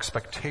lower our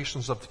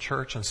expectations of the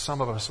church, and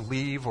some of us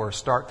leave or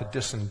start to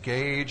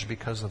disengage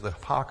because of the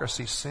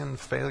hypocrisy, sin,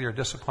 failure,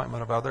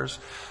 disappointment of others,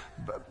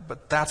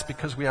 but that's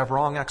because we have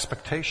wrong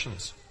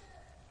expectations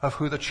of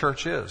who the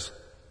church is.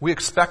 We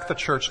expect the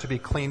church to be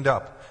cleaned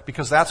up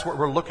because that's what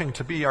we're looking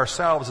to be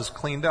ourselves, is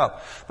cleaned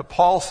up. But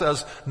Paul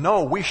says,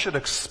 no, we should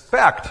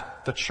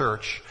expect the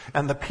church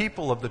and the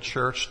people of the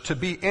church to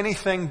be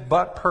anything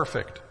but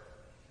perfect,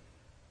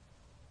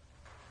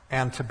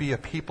 and to be a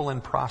people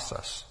in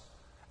process,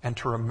 and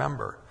to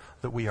remember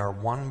that we are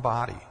one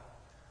body.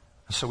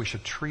 So we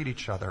should treat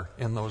each other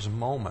in those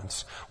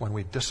moments when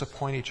we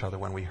disappoint each other,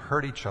 when we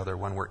hurt each other,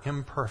 when we're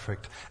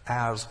imperfect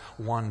as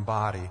one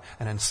body.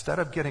 And instead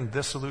of getting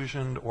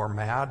disillusioned or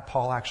mad,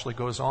 Paul actually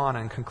goes on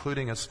and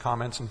concluding his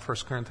comments in 1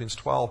 Corinthians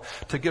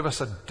 12 to give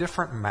us a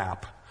different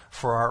map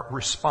for our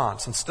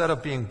response. Instead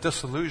of being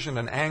disillusioned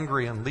and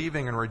angry and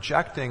leaving and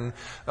rejecting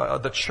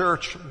the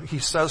church, he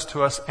says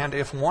to us, and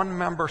if one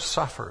member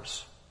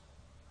suffers,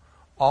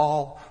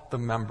 all the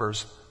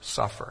members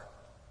suffer.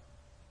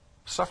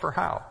 Suffer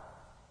how?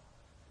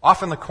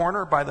 Off in the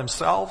corner by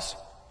themselves,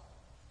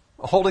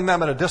 holding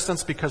them at a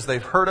distance because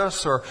they've hurt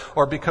us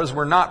or because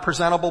we're not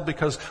presentable,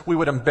 because we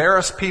would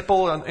embarrass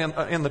people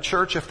in the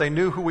church if they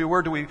knew who we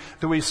were. Do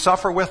we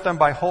suffer with them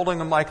by holding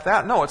them like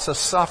that? No, it's a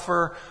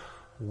suffer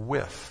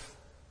with,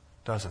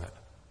 doesn't it?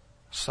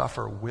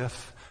 Suffer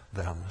with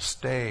them.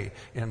 Stay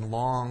in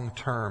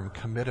long-term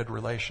committed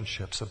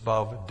relationships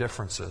above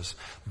differences.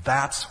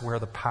 That's where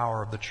the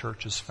power of the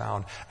church is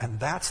found. And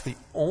that's the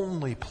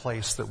only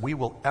place that we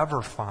will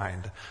ever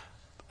find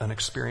an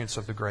experience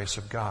of the grace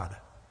of God,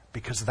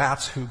 because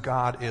that's who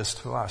God is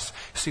to us.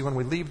 See, when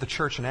we leave the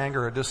church in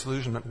anger or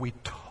disillusionment, we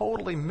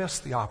totally miss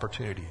the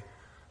opportunity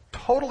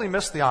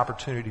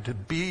to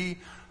be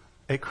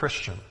a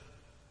Christian,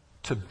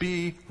 to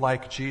be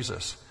like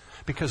Jesus,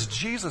 because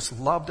Jesus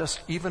loved us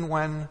even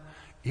when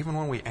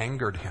we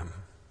angered him.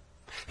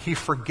 He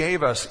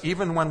forgave us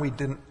even when we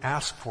didn't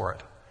ask for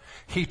it.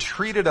 He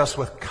treated us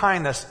with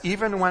kindness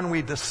even when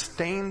we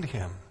disdained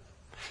him.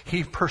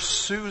 He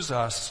pursues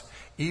us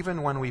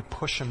even when we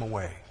push him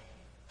away.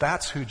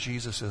 That's who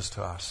Jesus is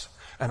to us.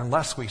 And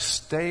unless we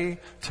stay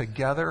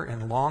together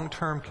in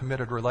long-term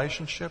committed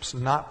relationships,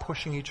 not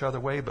pushing each other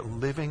away, but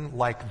living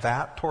like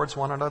that towards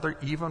one another,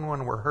 even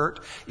when we're hurt,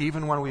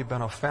 even when we've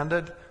been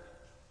offended,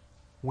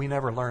 we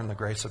never learn the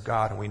grace of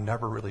God, and we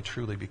never really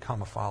truly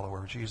become a follower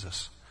of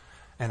Jesus.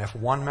 And if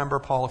one member,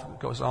 Paul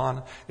goes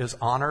on, is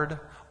honored,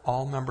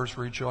 all members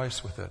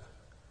rejoice with it.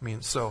 I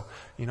mean, so,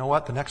 you know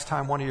what? The next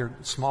time one of your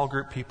small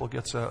group people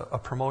gets a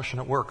promotion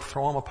at work,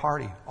 throw them a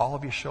party. All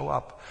of you show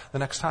up. The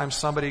next time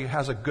somebody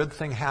has a good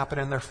thing happen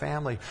in their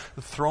family,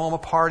 throw them a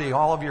party.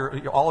 All of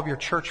your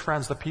church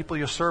friends, the people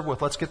you serve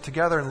with, let's get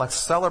together and let's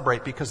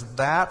celebrate, because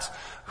that's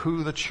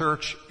who the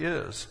church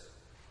is.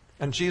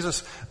 And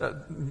Jesus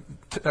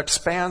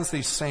expands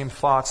these same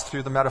thoughts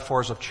through the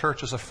metaphors of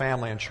church as a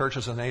family and church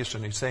as a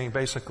nation. He's saying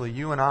basically,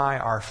 you and I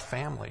are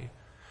family.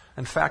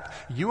 In fact,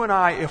 you and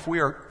I, if we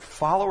are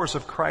followers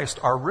of Christ,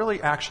 are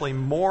really actually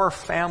more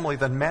family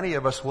than many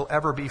of us will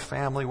ever be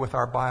family with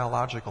our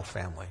biological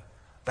family.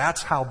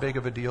 That's how big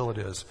of a deal it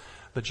is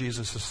that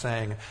Jesus is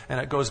saying. And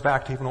it goes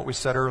back to even what we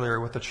said earlier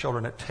with the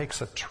children. It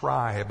takes a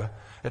tribe,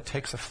 it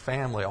takes a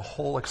family, a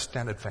whole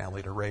extended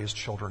family to raise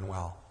children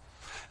well.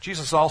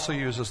 Jesus also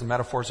uses the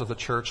metaphors of the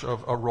church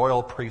of a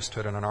royal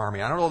priesthood and an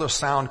army. I don't know, those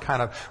sound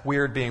kind of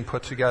weird being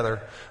put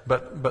together,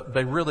 but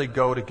they really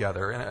go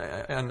together.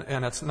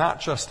 And it's not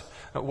just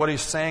what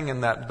he's saying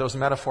in those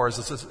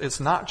metaphors. It's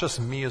not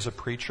just me as a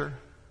preacher.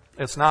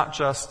 It's not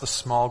just the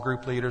small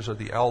group leaders or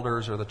the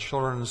elders or the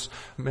children's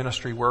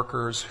ministry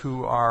workers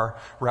who are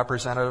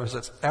representatives.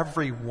 It's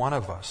every one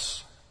of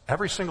us.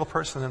 Every single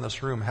person in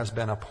this room has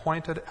been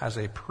appointed as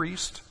a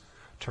priest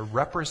to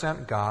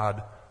represent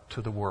God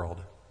to the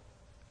world.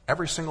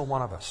 Every single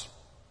one of us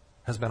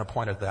has been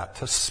appointed that,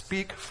 to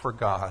speak for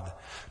God,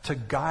 to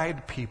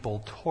guide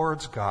people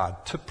towards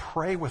God, to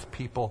pray with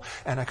people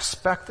and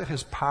expect that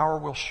his power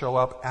will show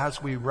up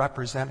as we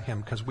represent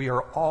him, because we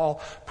are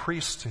all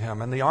priests to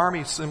him. And the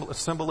army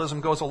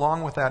symbolism goes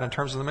along with that in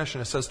terms of the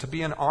mission. It says to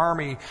be an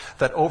army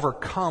that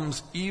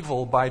overcomes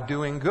evil by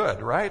doing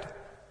good, right?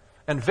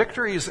 And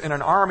victories in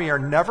an army are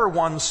never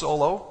won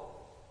solo.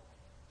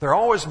 They're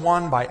always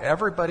won by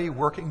everybody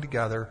working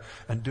together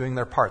and doing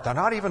their part. They're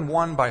not even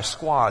won by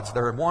squads.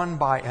 They're won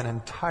by an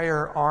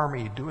entire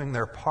army doing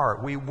their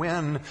part. We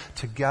win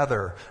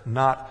together,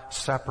 not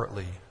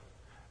separately.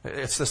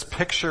 It's this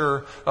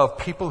picture of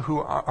people who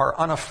are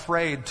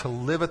unafraid to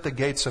live at the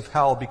gates of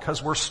hell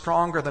because we're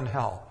stronger than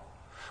hell.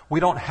 We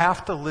don't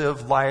have to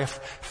live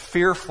life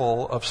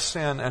fearful of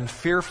sin and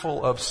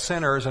fearful of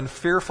sinners and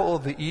fearful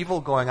of the evil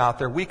going out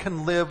there. We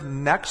can live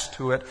next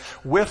to it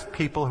with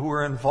people who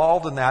are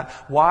involved in that.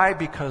 Why?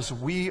 Because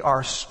we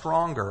are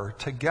stronger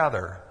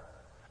together.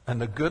 And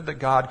the good that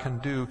God can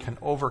do can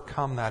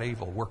overcome that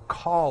evil. We're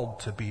called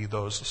to be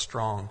those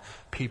strong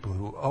people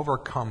who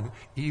overcome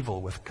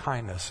evil with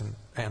kindness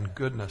and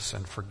goodness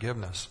and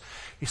forgiveness.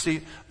 You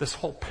see, this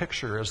whole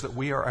picture is that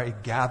we are a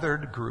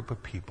gathered group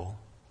of people,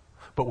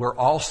 but we're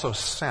also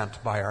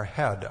sent by our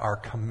head, our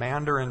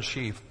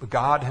commander-in-chief,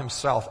 God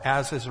himself,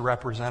 as his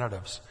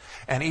representatives.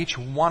 And each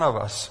one of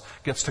us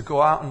gets to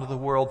go out into the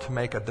world to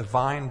make a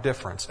divine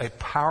difference, a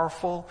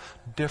powerful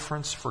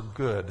difference for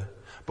good.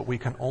 But we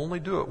can only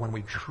do it when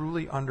we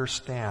truly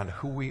understand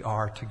who we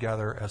are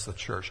together as the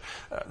church.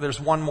 There's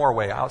one more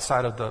way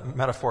outside of the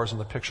metaphors and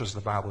the pictures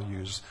the Bible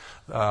uses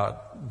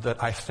that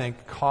I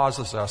think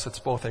causes us. It's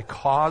both a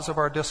cause of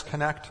our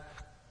disconnect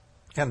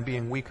and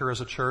being weaker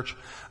as a church,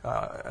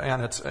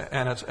 and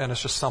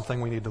it's just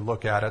something we need to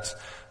look at.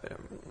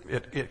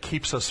 It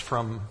keeps us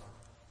from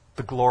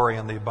the glory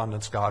and the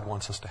abundance God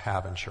wants us to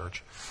have in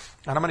church.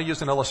 And I'm going to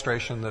use an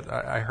illustration that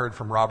I heard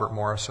from Robert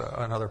Morris,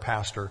 another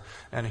pastor,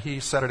 and he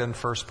said it in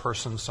first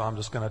person, so I'm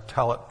just going to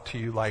tell it to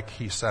you like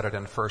he said it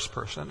in first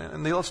person.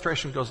 And the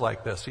illustration goes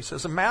like this. He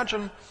says,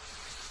 imagine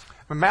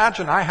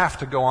I have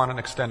to go on an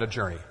extended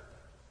journey.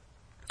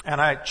 And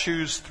I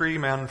choose 3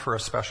 men for a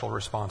special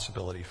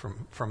responsibility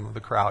from the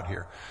crowd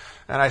here.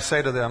 And I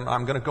say to them,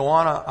 I'm going to go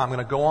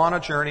on a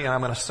journey, and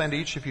I'm going to send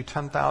each of you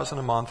 $10,000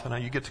 a month,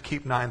 and you get to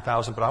keep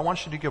 $9,000, but I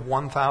want you to give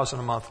 $1,000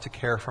 a month to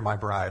care for my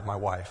bride, my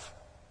wife.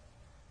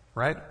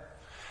 Right?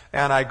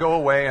 And I go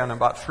away, and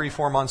about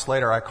 3-4 months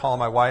later, I call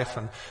my wife,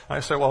 and I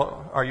say,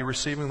 well, are you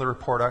receiving the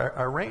report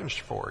I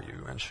arranged for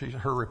you? And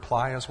her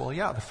reply is, well,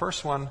 yeah, the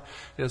first one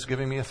is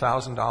giving me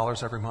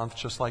 $1,000 every month,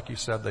 just like you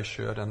said they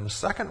should. And the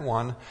second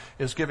one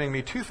is giving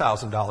me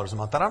 $2,000 a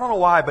month. And I don't know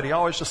why, but he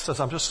always just says,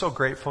 I'm just so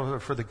grateful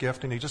for the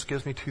gift, and he just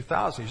gives me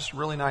 $2,000. He's just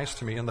really nice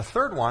to me. And the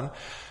third one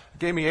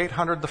gave me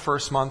 $800 the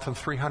first month and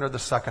 $300 the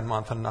second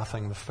month and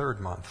nothing the third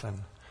month.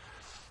 And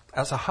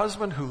as a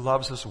husband who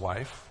loves his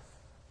wife,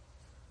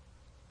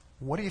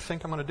 what do you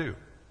think I'm going to do?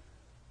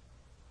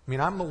 I mean,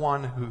 I'm the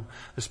one who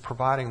is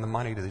providing the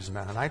money to these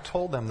men. And I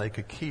told them they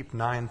could keep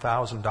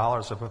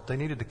 $9,000 of it. They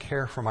needed to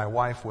care for my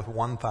wife with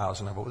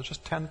 $1,000 of it. It was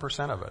just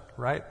 10% of it,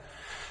 right?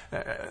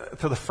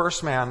 To the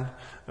first man,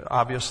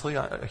 obviously,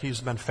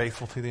 he's been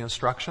faithful to the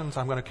instructions.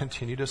 I'm going to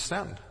continue to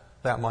send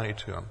that money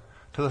to him.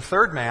 To the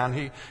third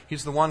man,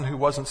 he's the one who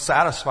wasn't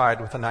satisfied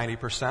with the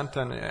 90%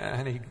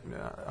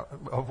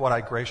 of what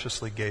I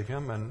graciously gave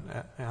him,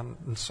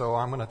 and so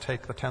I'm going to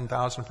take the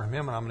 $10,000 from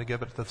him and I'm going to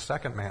give it to the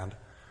second man,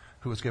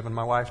 who has given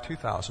my wife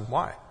 $2,000.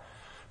 Why?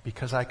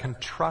 Because I can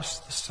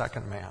trust the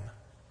second man.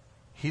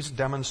 He's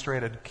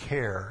demonstrated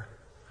care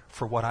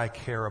for what I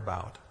care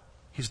about.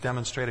 He's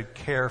demonstrated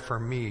care for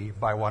me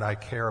by what I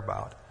care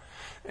about.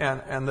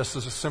 And this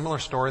is a similar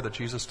story that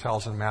Jesus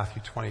tells in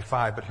Matthew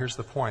 25, but here's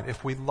the point.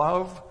 If we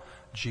love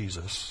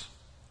Jesus,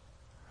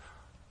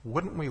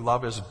 wouldn't we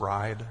love his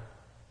bride,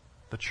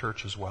 the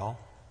church, as well?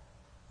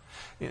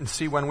 And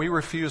see, when we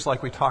refuse,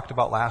 like we talked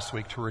about last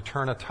week, to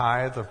return a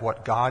tithe of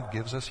what God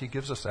gives us, he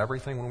gives us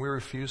everything. When we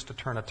refuse to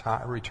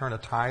return a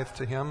tithe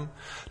to him,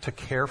 to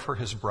care for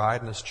his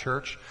bride and his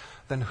church,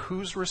 then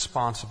whose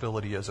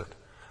responsibility is it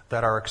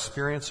that our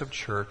experience of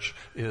church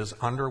is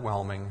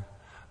underwhelming,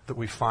 that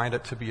we find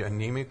it to be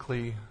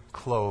anemically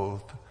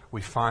clothed, we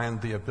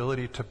find the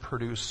ability to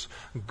produce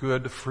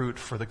good fruit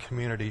for the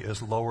community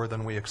is lower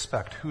than we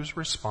expect? Whose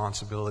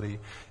responsibility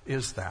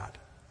is that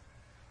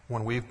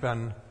when we've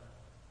been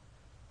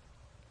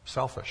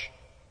selfish,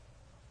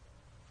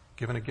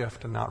 given a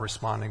gift and not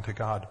responding to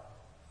God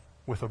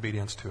with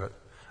obedience to it?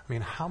 I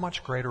mean, how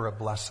much greater a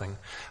blessing,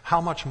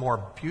 how much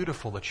more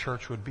beautiful the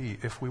church would be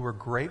if we were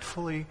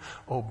gratefully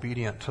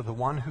obedient to the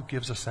one who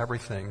gives us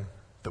everything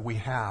that we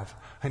have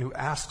and who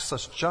asks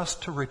us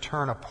just to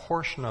return a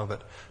portion of it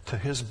to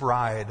his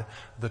bride,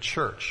 the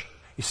church.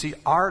 You see,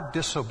 our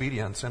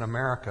disobedience in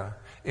America,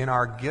 in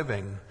our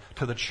giving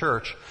to the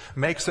church,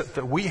 makes it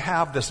that we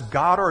have this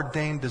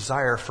God-ordained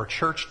desire for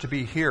church to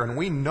be here, and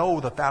we know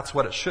that that's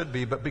what it should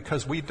be, but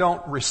because we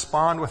don't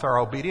respond with our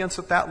obedience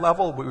at that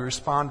level, we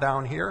respond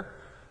down here,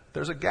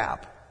 there's a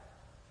gap.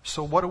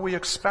 So what do we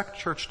expect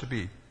church to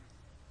be?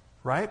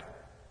 Right?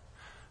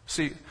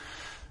 See,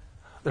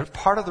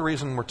 part of the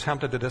reason we're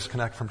tempted to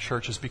disconnect from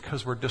church is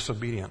because we're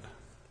disobedient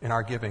in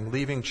our giving,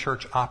 leaving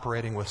church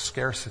operating with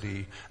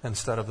scarcity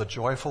instead of the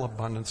joyful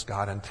abundance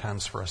God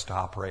intends for us to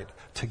operate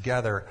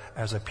together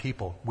as a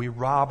people. We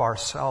rob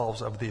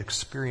ourselves of the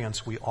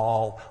experience we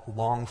all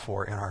long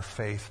for in our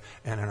faith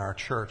and in our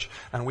church.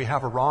 And we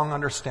have a wrong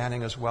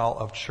understanding as well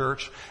of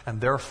church,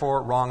 and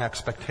therefore wrong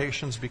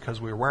expectations,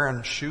 because we're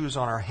wearing shoes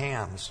on our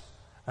hands.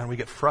 And we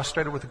get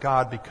frustrated with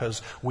God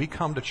because we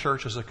come to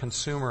church as a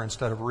consumer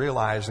instead of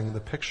realizing the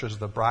pictures of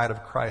the bride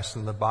of Christ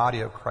and the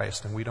body of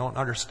Christ. And we don't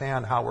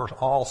understand how we're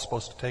all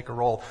supposed to take a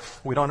role.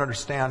 We don't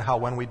understand how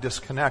when we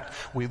disconnect,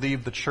 we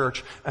leave the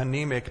church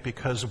anemic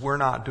because we're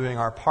not doing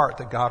our part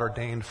that God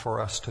ordained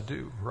for us to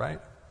do, right?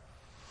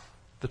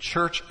 The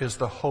church is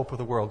the hope of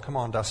the world. Come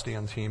on, Dusty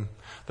and team.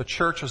 The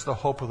church is the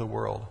hope of the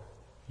world.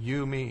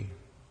 You, me,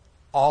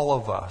 all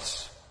of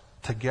us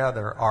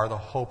together are the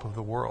hope of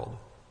the world.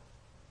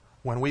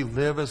 When we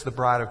live as the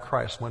bride of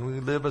Christ, when we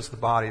live as the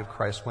body of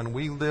Christ, when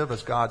we live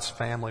as God's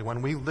family,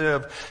 when we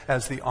live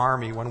as the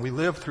army, when we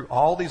live through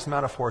all these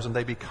metaphors and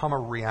they become a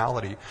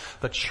reality,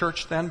 the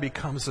church then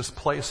becomes this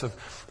place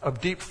of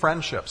deep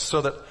friendships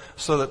so that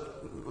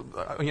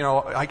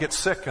I get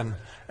sick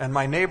and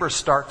my neighbors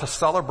start to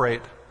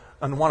celebrate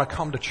and want to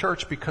come to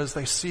church because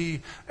they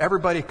see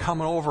everybody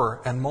coming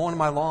over and mowing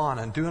my lawn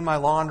and doing my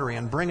laundry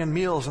and bringing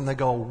meals, and they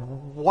go,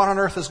 what on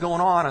earth is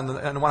going on?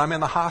 And when I'm in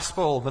the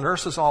hospital, the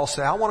nurses all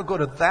say, I want to go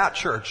to that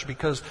church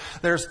because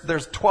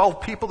there's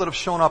 12 people that have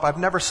shown up. I've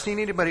never seen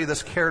anybody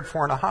that's cared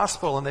for in a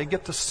hospital, and they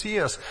get to see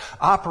us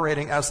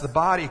operating as the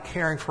body,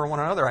 caring for one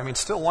another. I mean,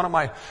 still one of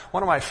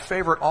my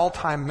favorite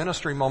all-time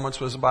ministry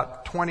moments was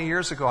about 20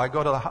 years ago. I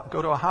go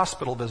to a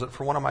hospital visit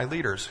for one of my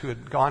leaders who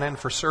had gone in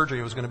for surgery.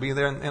 He was going to be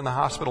there in the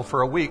hospital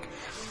for a week.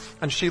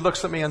 And she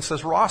looks at me and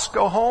says, Ross,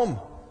 go home.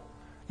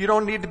 You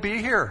don't need to be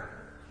here.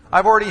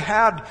 I've already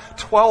had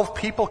 12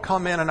 people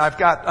come in, and I've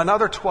got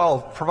another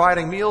 12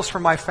 providing meals for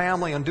my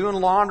family and doing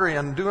laundry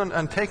and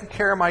taking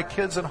care of my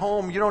kids at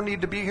home. You don't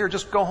need to be here.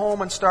 Just go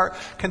home and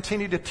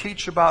continue to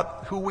teach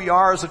about who we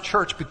are as a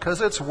church,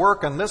 because it's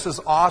working. This is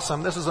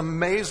awesome. This is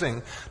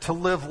amazing to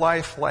live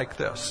life like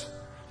this.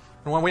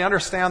 And when we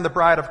understand the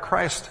bride of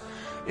Christ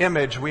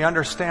image, we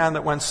understand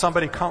that when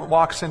somebody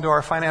walks into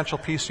our Financial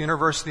Peace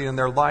University and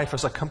their life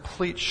is a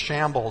complete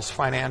shambles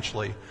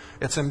financially,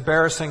 it's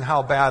embarrassing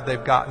how bad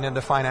they've gotten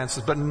into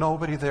finances, but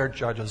nobody there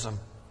judges them,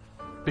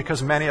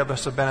 because many of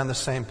us have been in the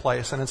same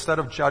place. And instead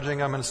of judging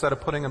them, instead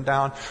of putting them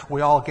down,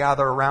 we all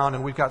gather around,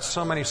 and we've got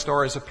so many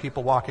stories of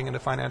people walking into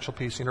Financial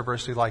Peace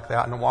University like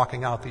that and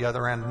walking out the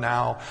other end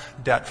now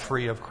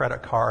debt-free of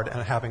credit card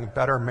and having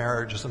better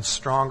marriages and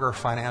stronger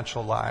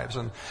financial lives.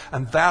 And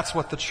that's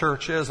what the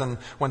church is. And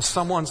when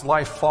someone's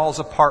life falls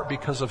apart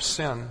because of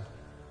sin,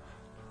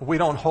 we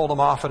don't hold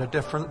them off at a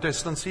different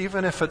distance,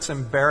 even if it's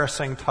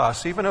embarrassing to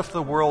us, even if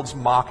the world's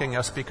mocking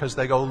us because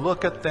they go,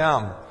 look at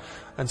them.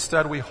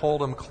 Instead, we hold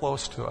them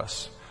close to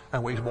us,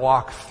 and we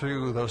walk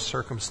through those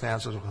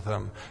circumstances with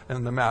them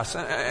in the mess.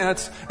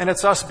 And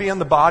it's us being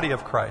the body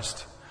of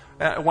Christ.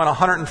 When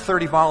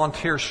 130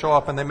 volunteers show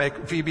up and they make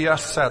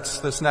VBS sets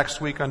this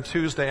next week on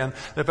Tuesday, and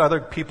there are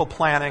other people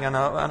planning, and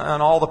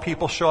all the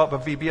people show up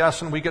at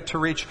VBS, and we get to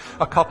reach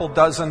a couple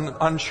dozen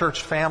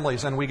unchurched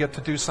families, and we get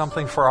to do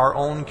something for our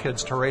own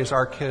kids to raise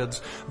our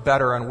kids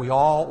better, and we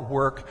all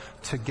work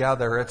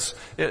together.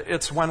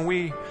 It's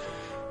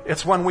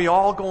when we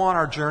all go on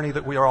our journey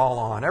that we are all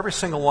on. Every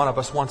single one of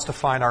us wants to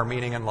find our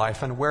meaning in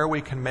life and where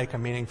we can make a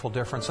meaningful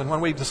difference. And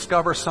when we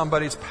discover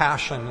somebody's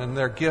passion and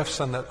their gifts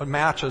and the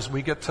matches,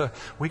 we get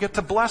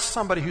to bless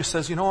somebody who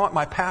says, you know what,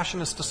 my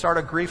passion is to start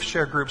a grief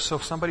share group. So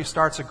if somebody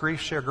starts a grief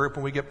share group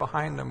and we get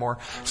behind them, or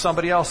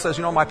somebody else says,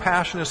 you know, my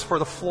passion is for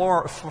the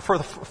poor,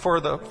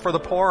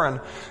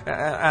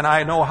 and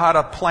I know how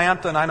to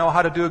plant and I know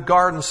how to do a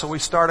garden. So we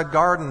start a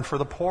garden for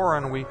the poor,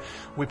 and we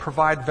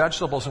provide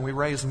vegetables and we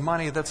raise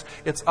money.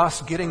 It's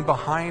us getting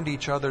behind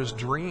each other's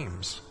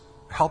dreams,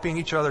 helping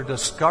each other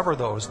discover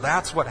those.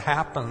 That's what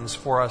happens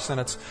for us, and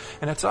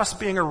it's us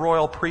being a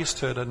royal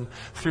priesthood. And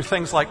through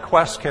things like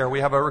Quest Care,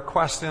 we have a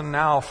request in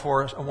now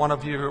for one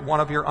of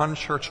your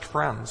unchurched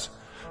friends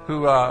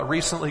who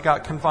recently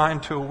got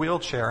confined to a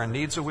wheelchair and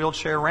needs a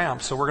wheelchair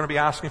ramp. So we're going to be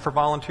asking for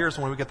volunteers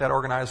when we get that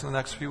organized in the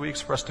next few weeks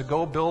for us to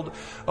go build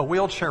a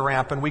wheelchair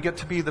ramp. And we get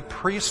to be the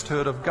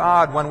priesthood of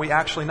God when we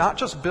actually not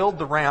just build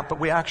the ramp, but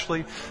we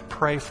actually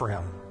pray for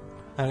him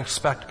and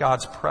expect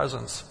God's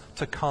presence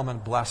to come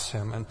and bless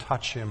him and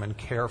touch him and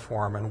care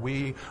for him. And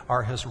we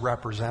are his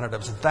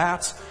representatives.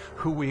 That's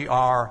who we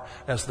are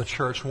as the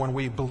church. When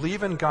we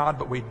believe in God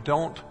but we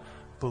don't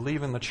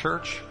believe in the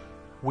church,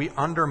 we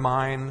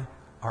undermine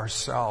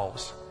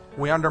ourselves.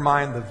 We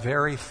undermine the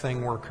very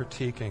thing we're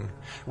critiquing.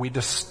 We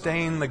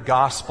disdain the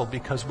gospel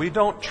because we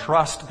don't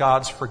trust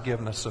God's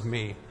forgiveness of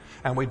me,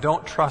 and we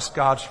don't trust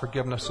God's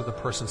forgiveness of the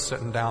person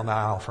sitting down the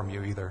aisle from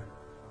you either.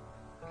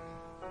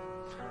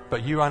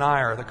 But you and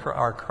I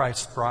are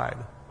Christ's bride.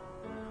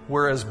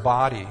 We're his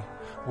body.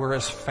 We're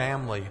his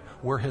family.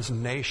 We're his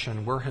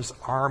nation. We're his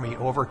army,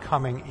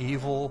 overcoming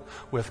evil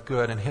with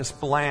good. And his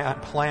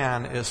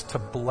plan is to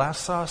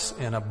bless us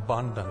in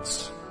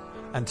abundance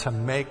and to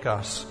make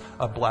us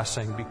a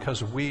blessing,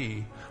 because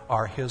we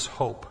are his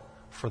hope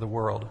for the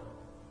world.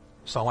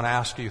 So I want to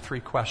ask you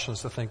 3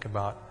 questions to think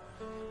about.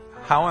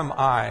 How am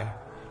I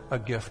a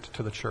gift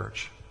to the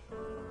church?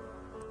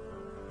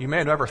 You may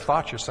have never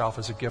thought yourself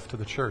as a gift to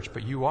the church,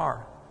 but you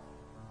are.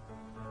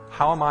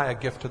 How am I a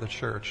gift to the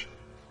church?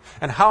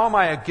 And how am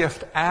I a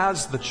gift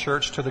as the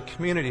church to the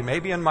community,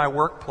 maybe in my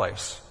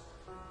workplace?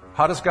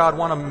 How does God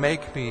want to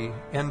make me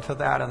into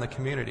that in the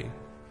community?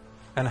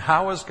 And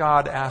how is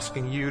God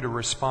asking you to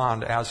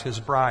respond as his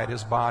bride,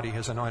 his body,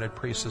 his anointed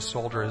priest, his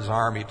soldier, his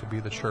army to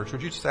be the church?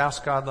 Would you just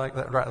ask God like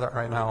that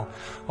right now?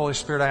 Holy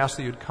Spirit, I ask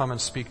that you'd come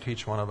and speak to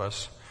each one of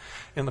us.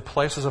 In the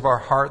places of our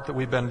heart that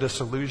we've been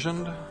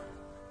disillusioned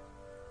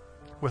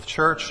with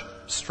church,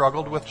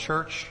 struggled with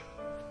church,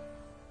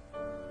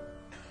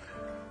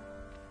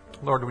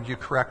 Lord, would you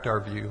correct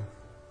our view?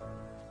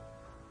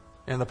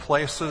 In the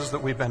places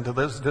that we've been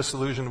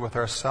disillusioned with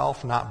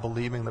ourselves, not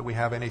believing that we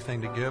have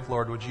anything to give,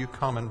 Lord, would you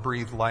come and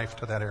breathe life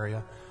to that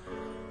area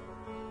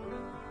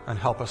and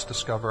help us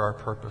discover our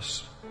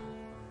purpose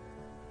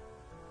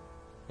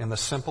in the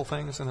simple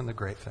things and in the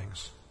great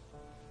things.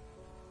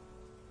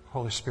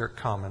 Holy Spirit,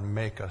 come and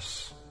make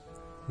us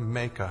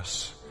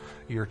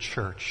your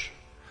church,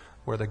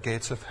 where the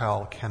gates of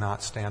hell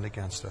cannot stand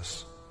against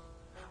us,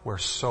 where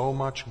so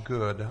much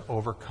good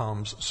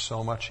overcomes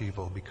so much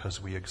evil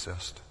because we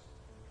exist.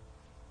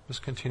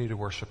 Just continue to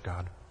worship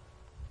God.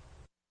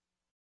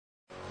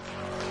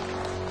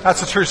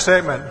 That's a true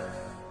statement.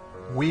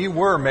 We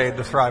were made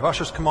to thrive.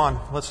 Ushers, come on.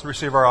 Let's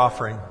receive our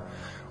offering.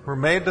 We're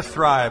made to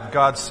thrive.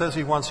 God says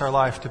He wants our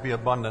life to be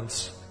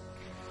abundance.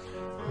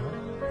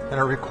 And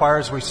it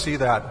requires we see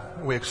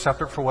that, we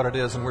accept it for what it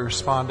is, and we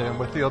respond to Him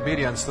with the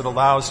obedience that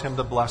allows Him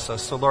to bless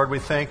us. So Lord, we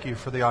thank You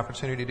for the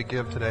opportunity to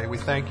give today. We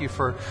thank You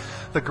for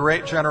the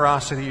great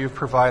generosity You've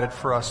provided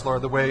for us,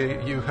 Lord, the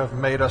way You have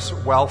made us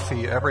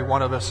wealthy, every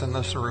one of us in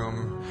this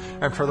room,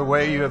 and for the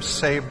way You have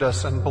saved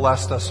us and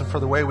blessed us, and for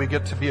the way we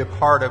get to be a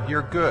part of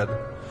Your good,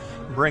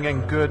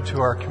 bringing good to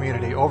our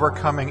community,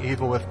 overcoming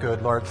evil with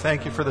good. Lord,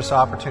 thank You for this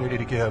opportunity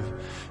to give.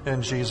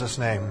 In Jesus'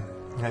 name,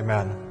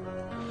 amen.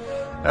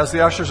 As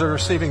the ushers are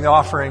receiving the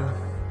offering,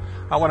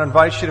 I want to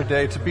invite you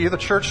today to be the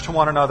church to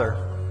one another.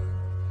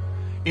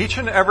 Each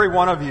and every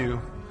one of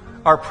you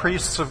are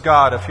priests of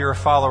God if you're a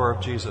follower of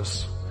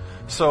Jesus.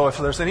 So if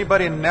there's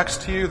anybody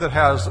next to you that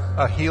has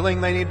a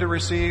healing they need to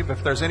receive,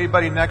 if there's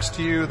anybody next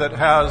to you that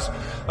has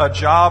a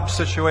job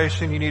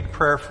situation you need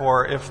prayer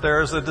for, if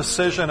there's a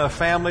decision, a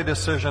family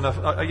decision,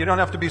 you don't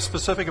have to be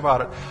specific about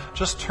it.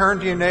 Just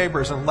turn to your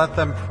neighbors and let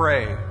them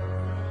pray.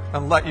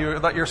 And let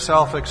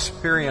yourself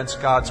experience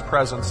God's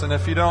presence. And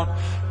if you don't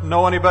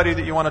know anybody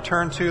that you want to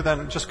turn to,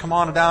 then just come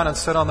on down and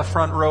sit on the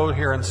front row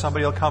here, and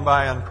somebody will come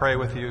by and pray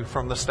with you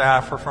from the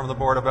staff or from the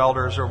board of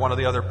elders or one of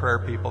the other prayer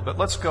people. But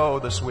let's go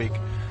this week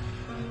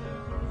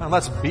and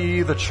let's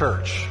be the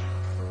church.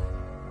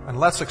 And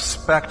let's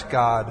expect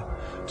God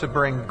to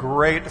bring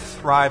great,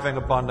 thriving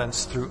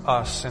abundance through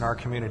us in our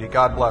community.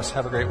 God bless.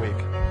 Have a great week.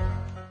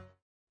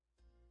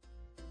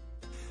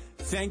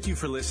 Thank you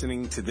for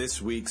listening to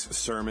this week's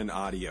sermon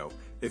audio.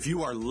 If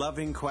you are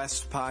loving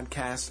Quest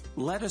Podcast,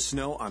 let us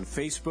know on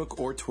Facebook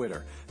or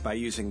Twitter by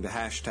using the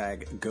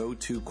hashtag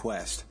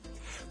 #GoToQuest.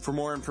 For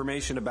more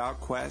information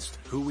about Quest,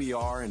 who we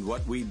are and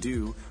what we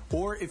do,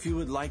 or if you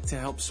would like to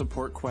help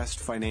support Quest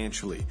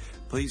financially,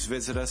 please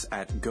visit us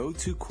at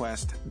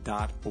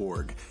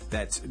gotoquest.org.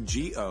 That's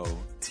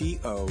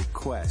GOTO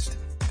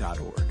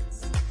Quest.org.